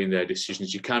explain their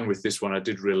decisions. You can with this one. I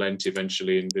did relent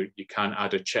eventually, and you can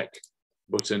add a check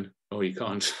button. Oh, you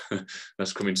can't.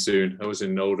 That's coming soon. I was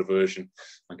in an older version.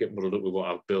 I get muddled up with what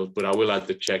I've built, but I will add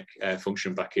the check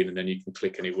function back in, and then you can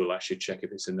click and it will actually check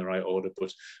if it's in the right order.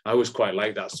 But I always quite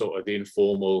like that sort of the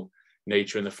informal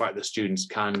nature, and the fact that students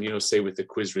can, say with the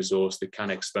quiz resource, they can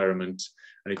experiment,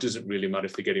 and it doesn't really matter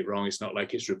if they get it wrong. It's not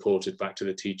like it's reported back to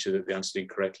the teacher that they answered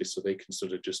incorrectly, so they can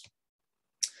sort of just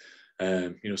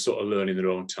sort of learn in their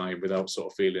own time without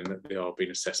sort of feeling that they are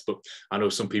being assessed. But I know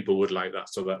some people would like that,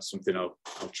 so that's something I'll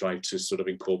try to sort of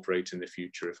incorporate in the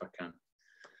future if I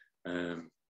can.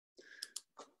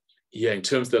 In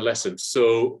terms of the lesson,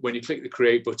 so when you click the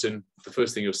create button, the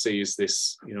first thing you'll see is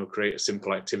this, create a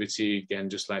simple activity. Again,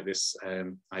 just like this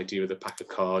idea of the pack of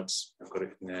cards. I've got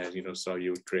it in there, so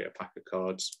you would create a pack of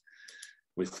cards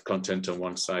with content on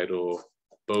one side or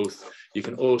both. You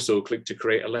can also click to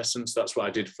create a lesson. So that's what I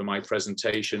did for my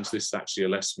presentations. This is actually a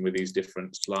lesson with these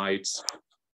different slides.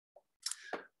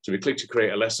 So we click to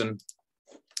create a lesson,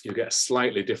 you get a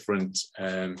slightly different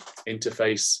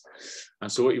interface.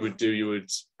 And so what you would do, you would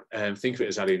think of it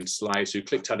as adding slides. So you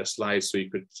click to add a slide, so you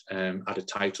could add a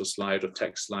title slide or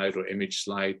text slide or image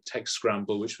slide, text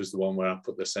scramble, which was the one where I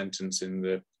put the sentence in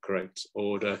the correct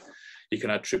order. You can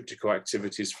add Triptico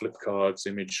activities, flip cards,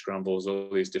 image scrambles, all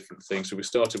these different things. So we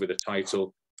started with a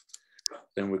title,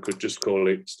 then we could just call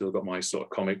it, still got my sort of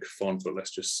comic font, but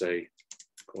let's just say,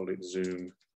 call it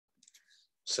Zoom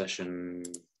session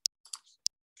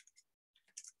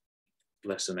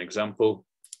lesson example.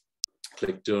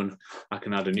 Click done. I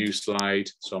can add a new slide.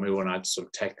 So I may want to add some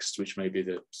text, which may be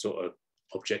the sort of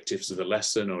objectives of the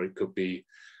lesson, or it could be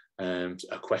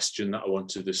a question that I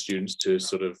wanted the students to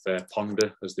sort of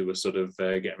ponder as they were sort of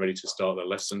getting ready to start their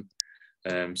lesson.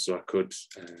 So I could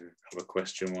have a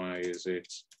question, why is it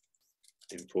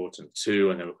important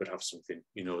to, and then we could have something,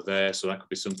 there. So that could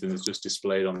be something that's just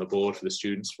displayed on the board for the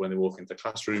students when they walk into the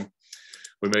classroom.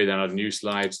 We may then add new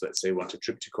slides. Let's say we want a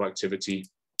Triptico activity.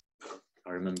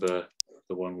 I remember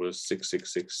the one was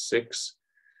 6666.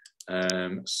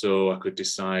 So I could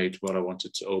decide what I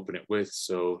wanted to open it with.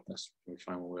 So let me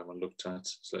find what we haven't looked at.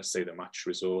 So let's say the match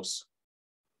resource.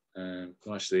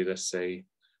 Well, actually, let's say,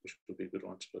 which would be a good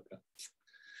one to look at.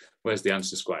 Where's the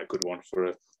answer is quite a good one for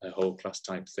a whole class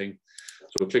type thing.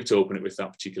 So we'll click to open it with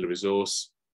that particular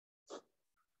resource.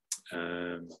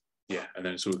 And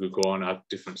then so we could go on, add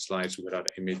different slides. We could add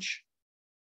image.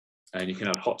 And you can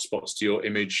add hotspots to your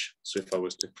image. So if I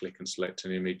was to click and select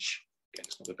an image, again,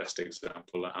 it's not the best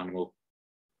example, like animal.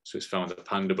 So it's found the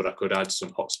panda, but I could add some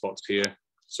hotspots here.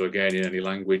 So again, in any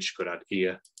language, could add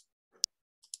ear,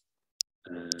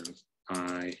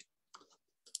 eye,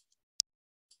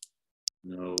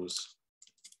 nose,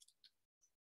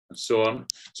 and so on.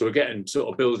 So we're getting sort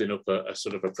of building up a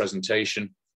sort of a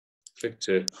presentation. Click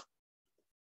to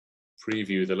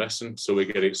preview the lesson. So we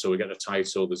get it. So we get the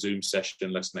title, the Zoom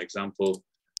session, lesson example,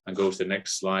 and go to the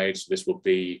next slide. So this will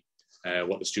be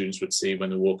what the students would see when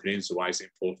they're walking in. So why is it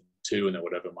important too? And then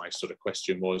whatever my sort of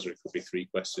question was, or it could be 3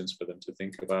 questions for them to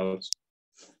think about.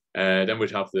 Then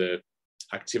we'd have the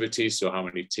activities. So how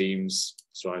many teams?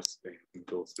 So I can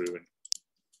go through and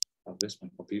have this. My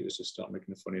computer's just start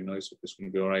making a funny noise. So this will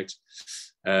be all right.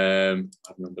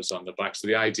 Have numbers on the back. So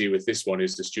the idea with this one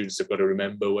is the students have got to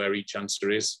remember where each answer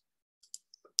is.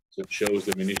 So it shows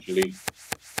them initially.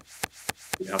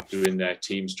 We have to, in their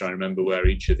teams, try and remember where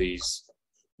each of these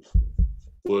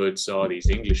words are, these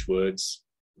English words.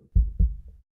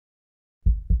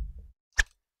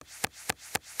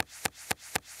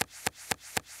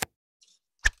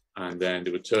 And then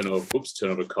they would turn over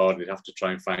a card, and they'd have to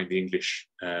try and find the English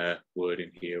word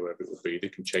in here, wherever it would be. They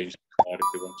can change the card if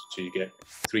they wanted to. You get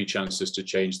 3 chances to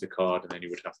change the card, and then you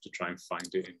would have to try and find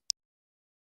it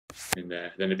in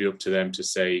there. Then it'd be up to them to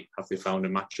say, have they found a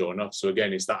match or not? So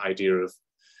again, it's that idea of,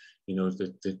 you know,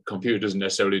 the computer doesn't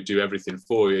necessarily do everything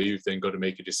for you. You've then got to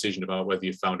make a decision about whether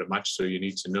you found a match. So you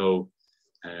need to know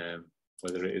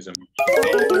whether it is a match.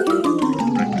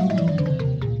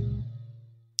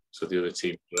 So the other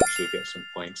team will actually get some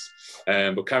points.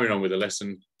 But carrying on with the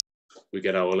lesson, we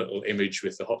get our little image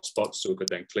with the hotspots. So we could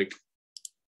then click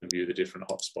and view the different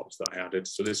hotspots that I added.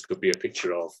 So this could be a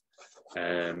picture of,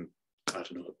 I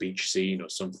don't know, a beach scene or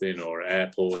something, or an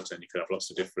airport, and you could have lots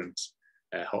of different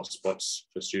hotspots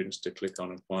for students to click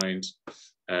on and find.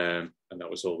 And that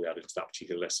was all we added to that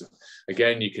particular lesson.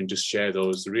 Again, you can just share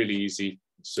those, really easy.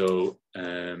 So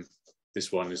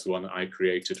this one is the one that I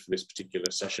created for this particular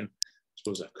session. I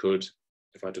suppose I could,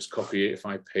 if I just copy it, if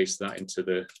I paste that into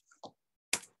the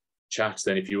chat,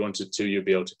 then if you wanted to, you'll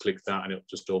be able to click that and it'll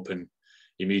just open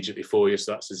immediately for you.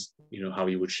 So that's, you know, how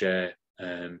you would share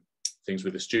things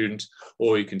with a student.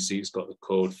 Or you can see it's got the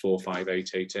code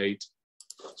 45888.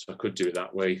 So I could do it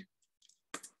that way.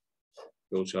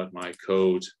 Go to add my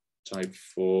code, type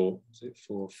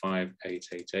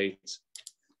 45888.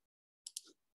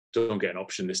 Don't get an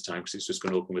option this time because it's just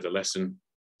going to open with a lesson.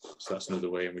 So that's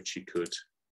another way in which you could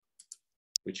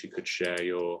share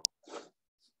your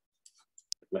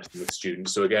lesson with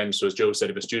students. So again, so as Joe said,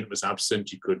 if a student was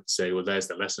absent, you could say, well, there's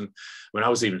the lesson. When I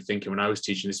was even thinking, when I was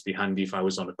teaching, this would be handy if I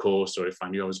was on a course or if I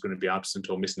knew I was going to be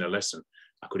absent or missing a lesson.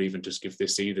 I could even just give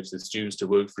this either to the students to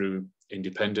work through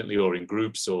independently or in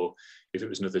groups, or if it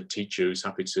was another teacher who's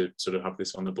happy to sort of have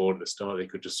this on the board at the start, they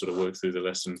could just sort of work through the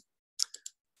lesson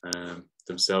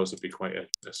themselves. Would be quite a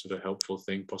sort of helpful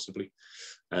thing, possibly.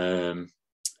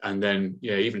 And then,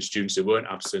 yeah, even students who weren't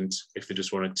absent, if they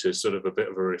just wanted to sort of a bit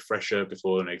of a refresher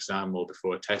before an exam or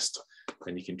before a test,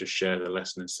 then you can just share the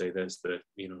lesson and say, there's the,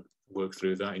 you know, work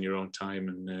through that in your own time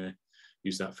and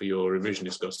use that for your revision.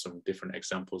 It's got some different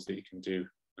examples that you can do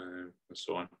and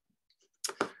so on.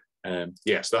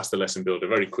 Yeah, so that's the lesson builder.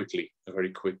 Very quickly, a very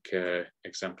quick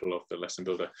example of the lesson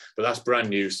builder. But that's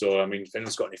brand new. So, I mean, if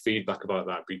anyone's got any feedback about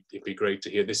that, it'd be great to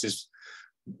hear. This is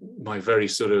my very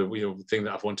sort of, you know, thing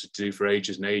that I've wanted to do for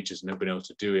ages and ages and never been able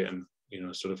to do it, and, you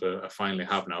know, sort of I finally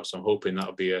have now. So I'm hoping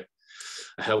that'll be a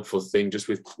helpful thing. Just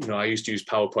with, you know, I used to use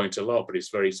PowerPoint a lot, but it's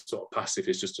very sort of passive.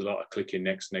 It's just a lot of clicking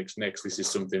next. This is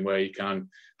something where you can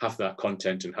have that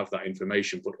content and have that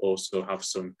information, but also have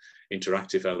some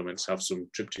interactive elements, have some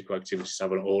Triptico activities,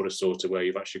 have an order sorter where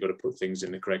you've actually got to put things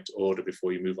in the correct order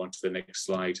before you move on to the next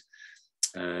slide.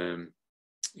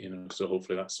 You know, so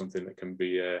hopefully that's something that can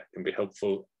be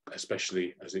helpful,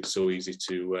 especially as it's so easy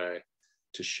to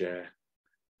share.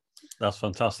 That's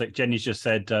fantastic. Jenny's just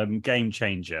said game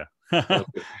changer for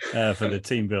the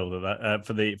team builder,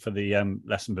 for the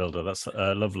lesson builder. That's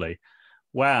lovely.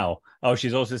 Wow. Oh,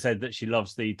 she's also said that she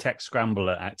loves the text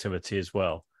scrambler activity as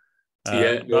well.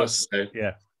 Yeah.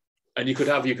 And you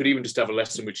could even just have a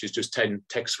lesson which is just 10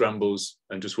 text scrambles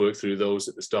and just work through those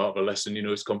at the start of a lesson. You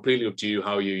know, it's completely up to you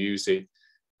how you use it.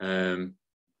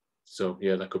 So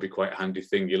yeah, that could be quite a handy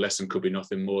thing. Your lesson could be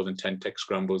nothing more than 10 text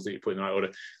scrambles that you put in the right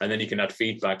order, and then you can add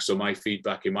feedback. So my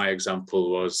feedback in my example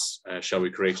was, shall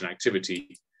we create an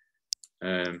activity?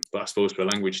 But I suppose for a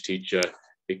language teacher,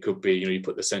 it could be, you know, you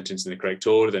put the sentence in the correct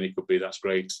order, then it could be, that's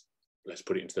great, let's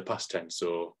put it into the past tense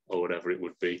or whatever it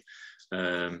would be.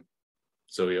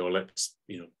 So, you know, let's,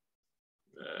 I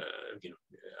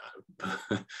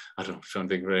don't know, I'm trying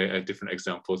to think of different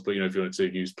examples, but, you know, if you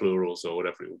wanted to use plurals or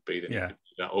whatever it would be, then you could do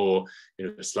that. Or, you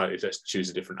know, slightly, let's choose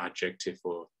a different adjective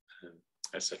or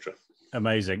etc.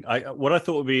 Amazing. What I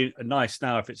thought would be nice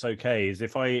now, if it's okay, is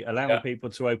if I allow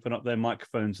people to open up their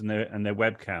microphones and their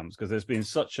webcams, because there's been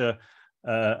such a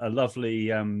a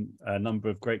lovely number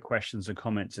of great questions and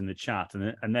comments in the chat,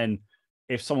 and then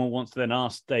if someone wants to then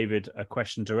ask David a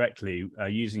question directly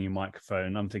using your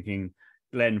microphone, I'm thinking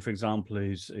Glenn, for example,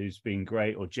 who's been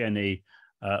great, or Jenny,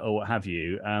 or what have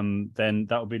you, then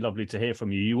that would be lovely to hear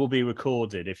from you. You will be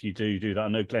recorded if you do that. I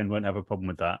know Glenn won't have a problem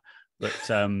with that, but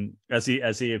as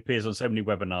he appears on so many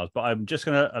webinars. But I'm just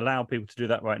going to allow people to do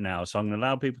that right now. So I'm going to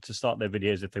allow people to start their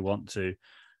videos if they want to,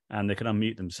 and they can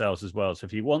unmute themselves as well. So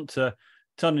if you want to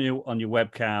turn on your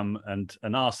webcam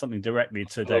and ask something directly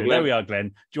to David. There we are,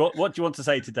 Glenn. What do you want to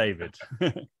say to David?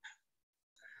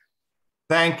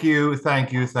 Thank you.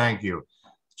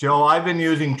 Joe, I've been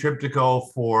using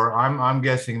Triptico for, I'm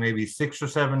guessing maybe 6 or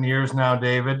 7 years now,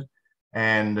 David.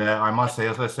 And I must say,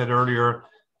 as I said earlier,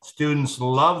 students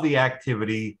love the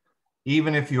activity,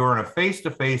 even if you're in a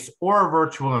face-to-face or a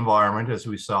virtual environment, as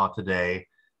we saw today.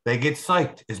 They get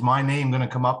psyched. Is my name going to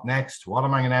come up next? What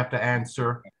am I going to have to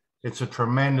answer? It's a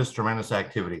tremendous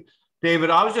activity. David,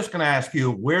 I was just going to ask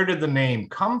you, where did the name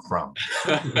come from?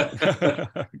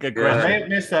 Good question. I may have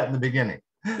missed that in the beginning.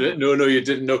 No, you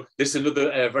didn't know. This is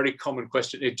another very common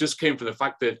question. It just came from the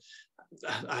fact that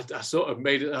I sort of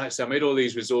made it. I made all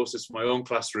these resources for my own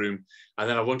classroom, and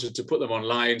then I wanted to put them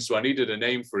online, so I needed a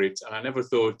name for it. And I never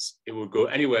thought it would go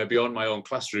anywhere beyond my own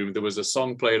classroom. There was a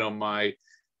song playing on my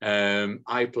iPod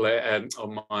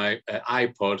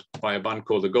by a band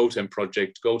called the Gotan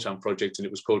Project, and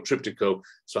it was called Triptico.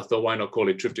 So I thought, why not call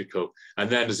it Triptico? And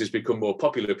then as it's become more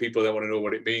popular, people don't want to know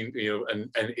what it means, and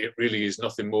it really is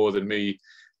nothing more than me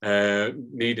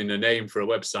needing a name for a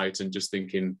website and just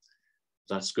thinking,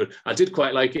 that's good. I did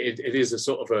quite like it. It is a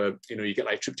sort of a, you get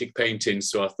like triptych paintings.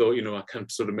 So I thought, I can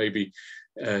sort of maybe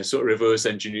sort of reverse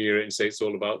engineer it and say it's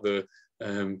all about the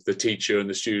teacher and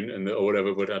the student or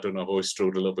whatever, but I don't know, I've always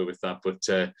struggled a little bit with that. But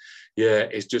yeah,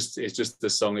 it's just the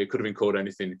song. It could have been called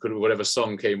anything. It could have, whatever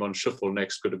song came on shuffle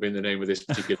next could have been the name of this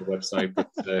particular website. But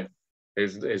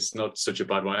it's not such a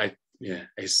bad one. I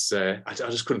just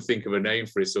couldn't think of a name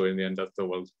for it. So in the end, I thought,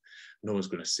 well, no one's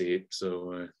going to see it,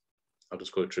 so I'll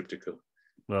just call it Triptico.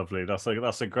 Lovely. That's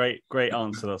a great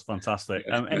answer. That's fantastic.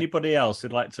 Anybody else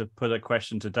who'd like to put a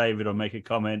question to David or make a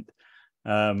comment?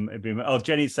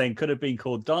 Jenny's saying, could have been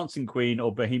called Dancing Queen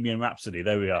or Bohemian Rhapsody.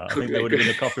 There we are. I think there would have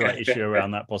been a copyright issue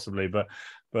around that possibly, but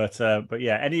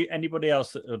yeah, anybody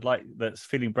else that would that's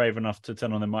feeling brave enough to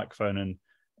turn on their microphone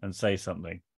and say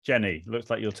something? Jenny,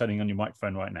 looks like you're turning on your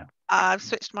microphone right now. I've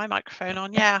switched my microphone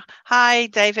on. Yeah. Hi,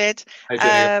 David.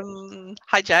 Hi,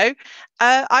 Joe.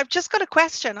 I've just got a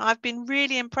question. I've been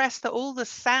really impressed that all the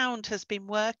sound has been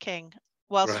working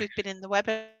whilst we've been in the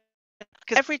webinar.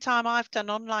 Because every time I've done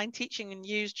online teaching and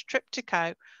used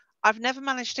Triptico, I've never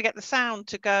managed to get the sound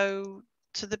to go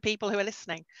to the people who are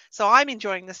listening. So I'm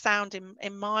enjoying the sound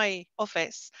in my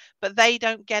office, but they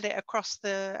don't get it across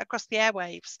the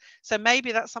airwaves. So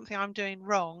maybe that's something I'm doing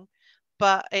wrong,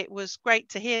 but it was great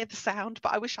to hear the sound,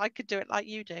 but I wish I could do it like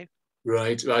you do.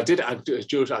 Right. Well,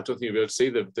 George, I don't think you'll be able to see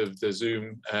the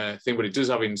Zoom thing, but it does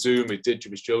have in Zoom. It did,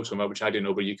 which Joe talking about, which I didn't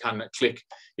know, but you can click,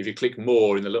 if you click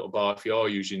more in the little bar, if you are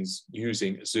using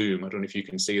Zoom, I don't know if you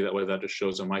can see that, whether that just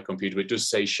shows on my computer, but it does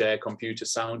say share computer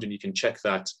sound, and you can check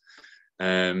that.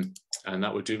 And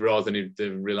that would do, rather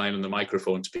than relying on the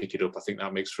microphone to pick it up. I think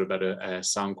that makes for a better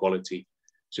sound quality.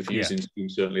 So if you're using Zoom,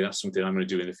 certainly that's something I'm going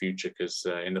to do in the future, because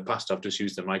in the past I've just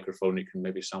used the microphone. It can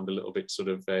maybe sound a little bit sort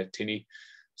of tinny.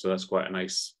 So that's quite a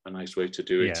nice way to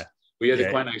do it.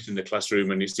 They're quite nice in the classroom.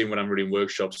 And you've seen when I'm running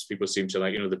workshops, people seem to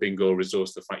like, the bingo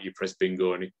resource, the fact you press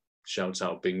bingo and it shouts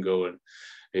out bingo, and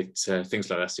it's things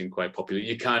like that seem quite popular.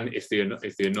 You can, if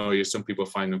they annoy you, some people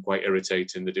find them quite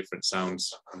irritating, the different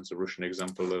sounds. There's a Russian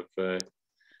example of for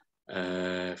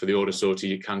the order sorter,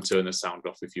 you can turn the sound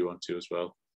off if you want to as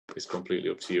well. It's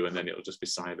completely up to you, and then it'll just be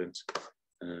silent.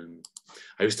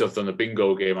 I used to have done the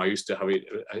bingo game. I used to have it.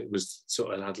 It was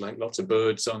sort of had like lots of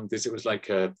birds on this. It was like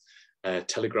a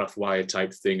telegraph wire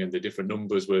type thing, and the different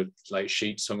numbers were like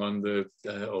sheets hung on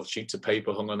or sheets of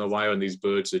paper hung on the wire, and these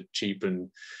birds would cheep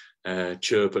and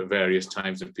chirp at various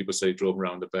times, and people say drove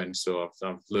around the bend. So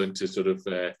I've learned to sort of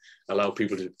allow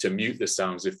people to mute the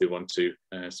sounds if they want to.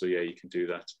 So yeah, you can do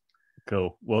that.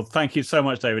 Cool. Well, thank you so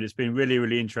much, David. It's been really,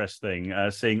 really interesting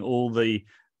seeing all the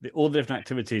different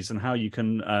activities and how you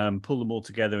can pull them all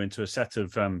together into a set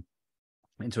of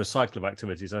into a cycle of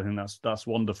activities. I think that's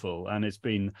wonderful, and it's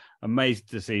been amazing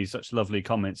to see such lovely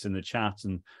comments in the chat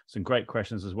and some great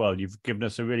questions as well. You've given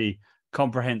us a really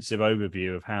comprehensive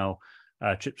overview of how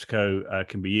Triptico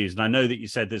can be used, and I know that you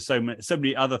said there's so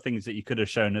many other things that you could have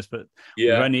shown us, but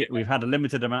we've had a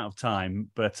limited amount of time.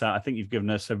 But I think you've given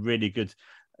us a really good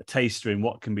taster in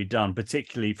what can be done,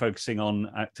 particularly focusing on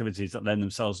activities that lend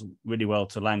themselves really well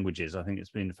to languages. I think it's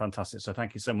been fantastic. So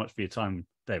thank you so much for your time,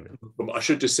 David. I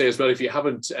should just say as well, if you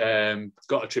haven't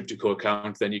got a Triptico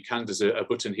account, then you can, there's a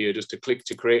button here just to click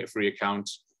to create a free account.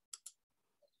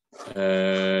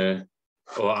 I'm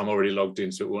already logged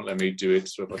in, so it won't let me do it.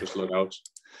 So if I just log out.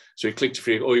 So you click to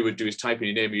free, all you would do is type in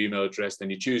your name, your email address, then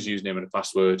you choose username and a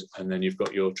password, and then you've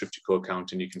got your Triptico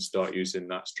account and you can start using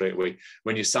that straight away.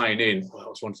 When you sign in, well, that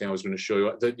was one thing I was going to show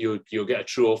you, that you'll get a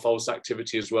true or false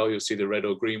activity as well. You'll see the red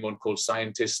or green one called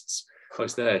scientists. Oh,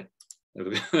 it's there.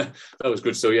 That was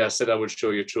good. So yeah, I said I would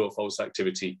show you true or false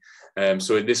activity.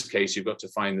 So in this case, you've got to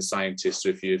find the scientist. So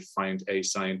if you find a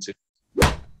scientist,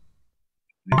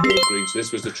 green. So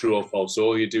this was the true or false. So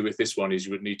all you do with this one is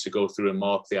you would need to go through and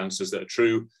mark the answers that are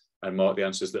true and mark the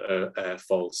answers that are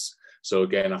false. So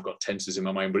again, I've got tenses in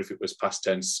my mind, but if it was past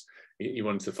tense, you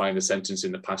wanted to find the sentence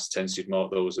in the past tense, you'd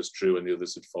mark those as true and the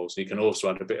others as false. And you can also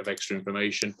add a bit of extra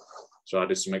information. So I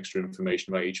added some extra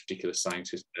information about each particular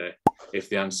scientist there. If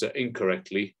they answer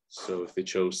incorrectly, so if they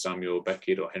chose Samuel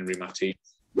Beckett or Henry Matty,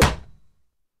 get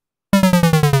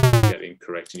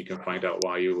incorrect, and you can find out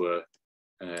why you were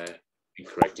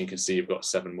incorrect. You can see you've got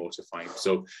 7 more to find.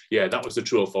 So yeah, that was the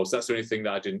true or false. That's the only thing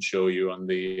that I didn't show you on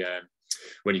the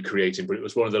when you're creating, but it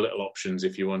was one of the little options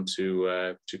if you want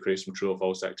to create some true or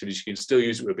false activities. You can still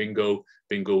use it with bingo.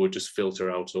 Bingo would just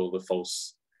filter out all the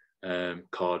false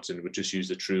cards and would just use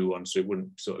the true one, so it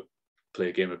wouldn't sort of play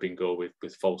a game of bingo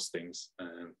with false things,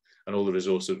 and all the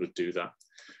resources would do that.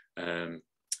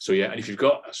 So yeah, and if you've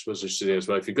got, I suppose I should say as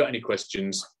well, if you've got any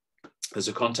questions, there's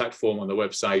a contact form on the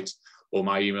website, or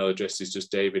my email address is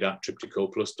just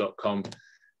david@tripticoplus.com.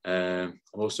 I'm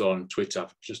also on Twitter.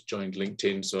 I've just joined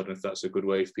LinkedIn, so I don't know if that's a good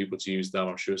way for people to use that.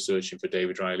 I'm sure searching for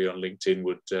David Riley on LinkedIn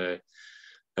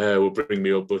will bring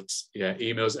me up. But yeah,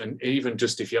 emails, and even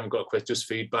just if you haven't got a question, just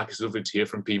feedback. It's lovely to hear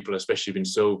from people, especially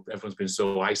everyone's been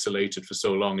so isolated for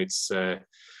so long.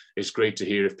 It's great to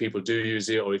hear if people do use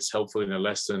it, or it's helpful in a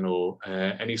lesson, or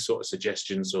any sort of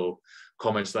suggestions or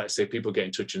comments. Like say, people get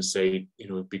in touch and say, you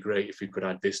know, it'd be great if you could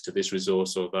add this to this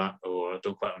resource or that, or I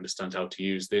don't quite understand how to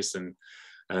use this. And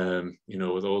you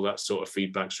know, with all that sort of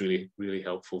feedback's really, really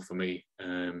helpful for me.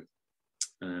 You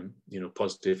know,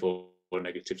 positive or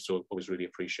negative, so always really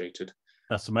appreciated.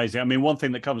 That's amazing. I mean, one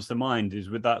thing that comes to mind is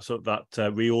with that sort of that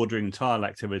reordering tile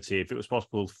activity, if it was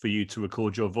possible for you to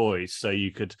record your voice, so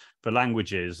you could, for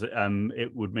languages,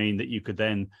 it would mean that you could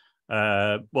then,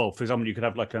 well, for example, you could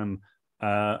have like an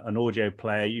audio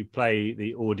player, you play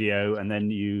the audio, and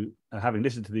then you, having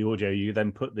listened to the audio, you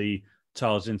then put the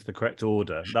tiles into the correct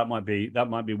order. That might be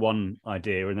one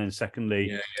idea. And then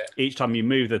secondly, each time you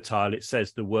move the tile, it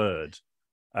says the word.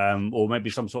 Or maybe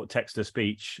some sort of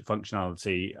text-to-speech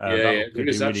functionality. That could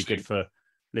be really good for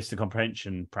listening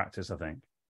comprehension practice, I think.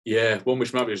 Yeah, one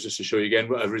which might be just to show you again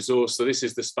a resource. So this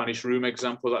is the Spanish room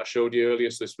example that I showed you earlier.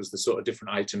 So this was the sort of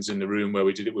different items in the room where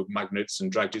we did it with magnets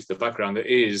and dragged it to the background. There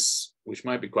is, which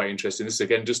might be quite interesting, this is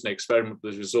again just an experiment.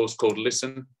 There's a resource called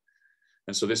Listen.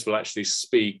 And so this will actually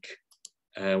speak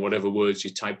whatever words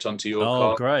you typed onto your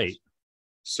card. Oh, great.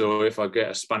 So if I get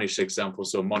a Spanish example,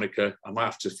 so Monica, I might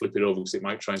have to flip it over because it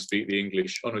might try and speak the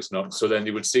English. Oh, no, it's not. So then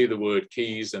they would see the word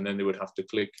keys, and then they would have to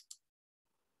click.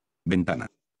 Ventana.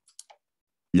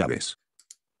 Llaves.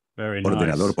 Very nice.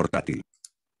 Ordenador portátil.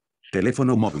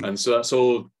 Teléfono móvil. And so that's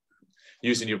all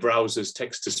using your browser's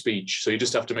text-to-speech. So you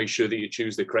just have to make sure that you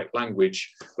choose the correct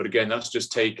language. But again, that's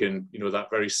just taken, you know, that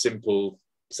very simple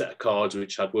set of cards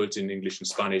which had words in English and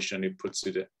Spanish, and it puts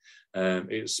it,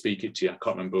 it'll speak it to you. I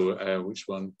can't remember which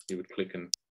one you would click,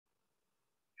 and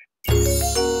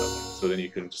so then you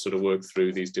can sort of work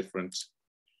through these different.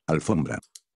 Alfombra.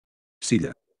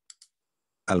 Silla.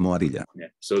 Almohadilla. Yeah,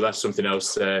 so that's something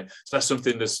else. So that's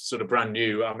something that's sort of brand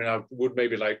new. I mean, I would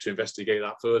maybe like to investigate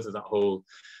that further, that whole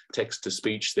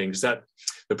text-to-speech thing. Is that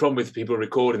the problem with people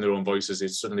recording their own voices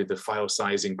is suddenly the file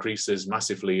size increases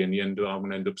massively, and I'm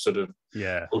going to end up sort of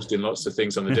posting lots of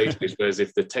things on the database. Whereas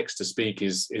if the text-to-speak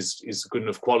is good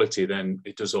enough quality, then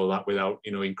it does all that without,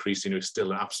 you know, increasing. It's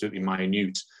still an absolutely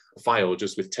minute file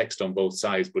just with text on both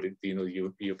sides, but it, you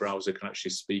know, your browser can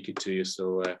actually speak it to you.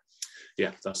 So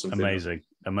yeah, that's something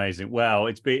amazing. Well,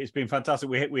 it's been fantastic.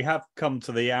 We have come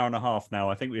to the hour and a half now.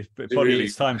 I think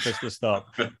it's time for us to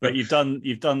stop. But you've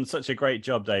done such a great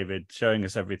job, David, showing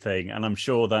us everything, and I'm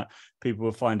sure that people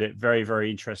will find it very,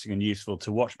 very interesting and useful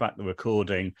to watch back the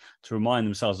recording, to remind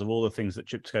themselves of all the things that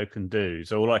Triptico can do.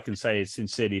 So all I can say is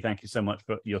sincerely thank you so much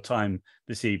for your time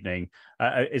this evening.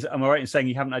 Am I right in saying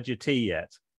you haven't had your tea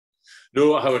yet?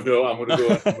 No, I haven't. No, I'm going to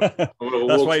go.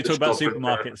 That's why you talk about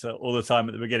supermarkets all the time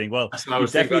at the beginning. Well,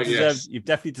 you've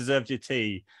definitely deserved your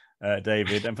tea.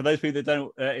 David. And for those people that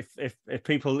don't, if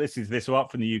people listening to this or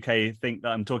up from the UK think that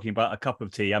I'm talking about a cup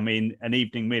of tea, I mean an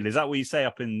evening meal. Is that what you say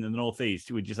up in the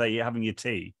northeast? Would you say you're having your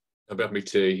tea? I'll have my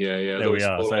tea. Yeah. There we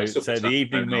are. So the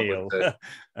evening meal.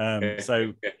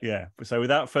 So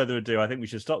without further ado, I think we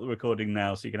should stop the recording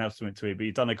now so you can have something to eat. But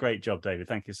you've done a great job, David.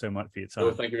 Thank you so much for your time.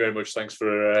 Well, thank you very much. Thanks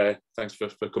for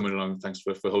coming along. Thanks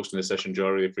for hosting the session, Joe. I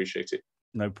really appreciate it.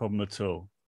 No problem at all.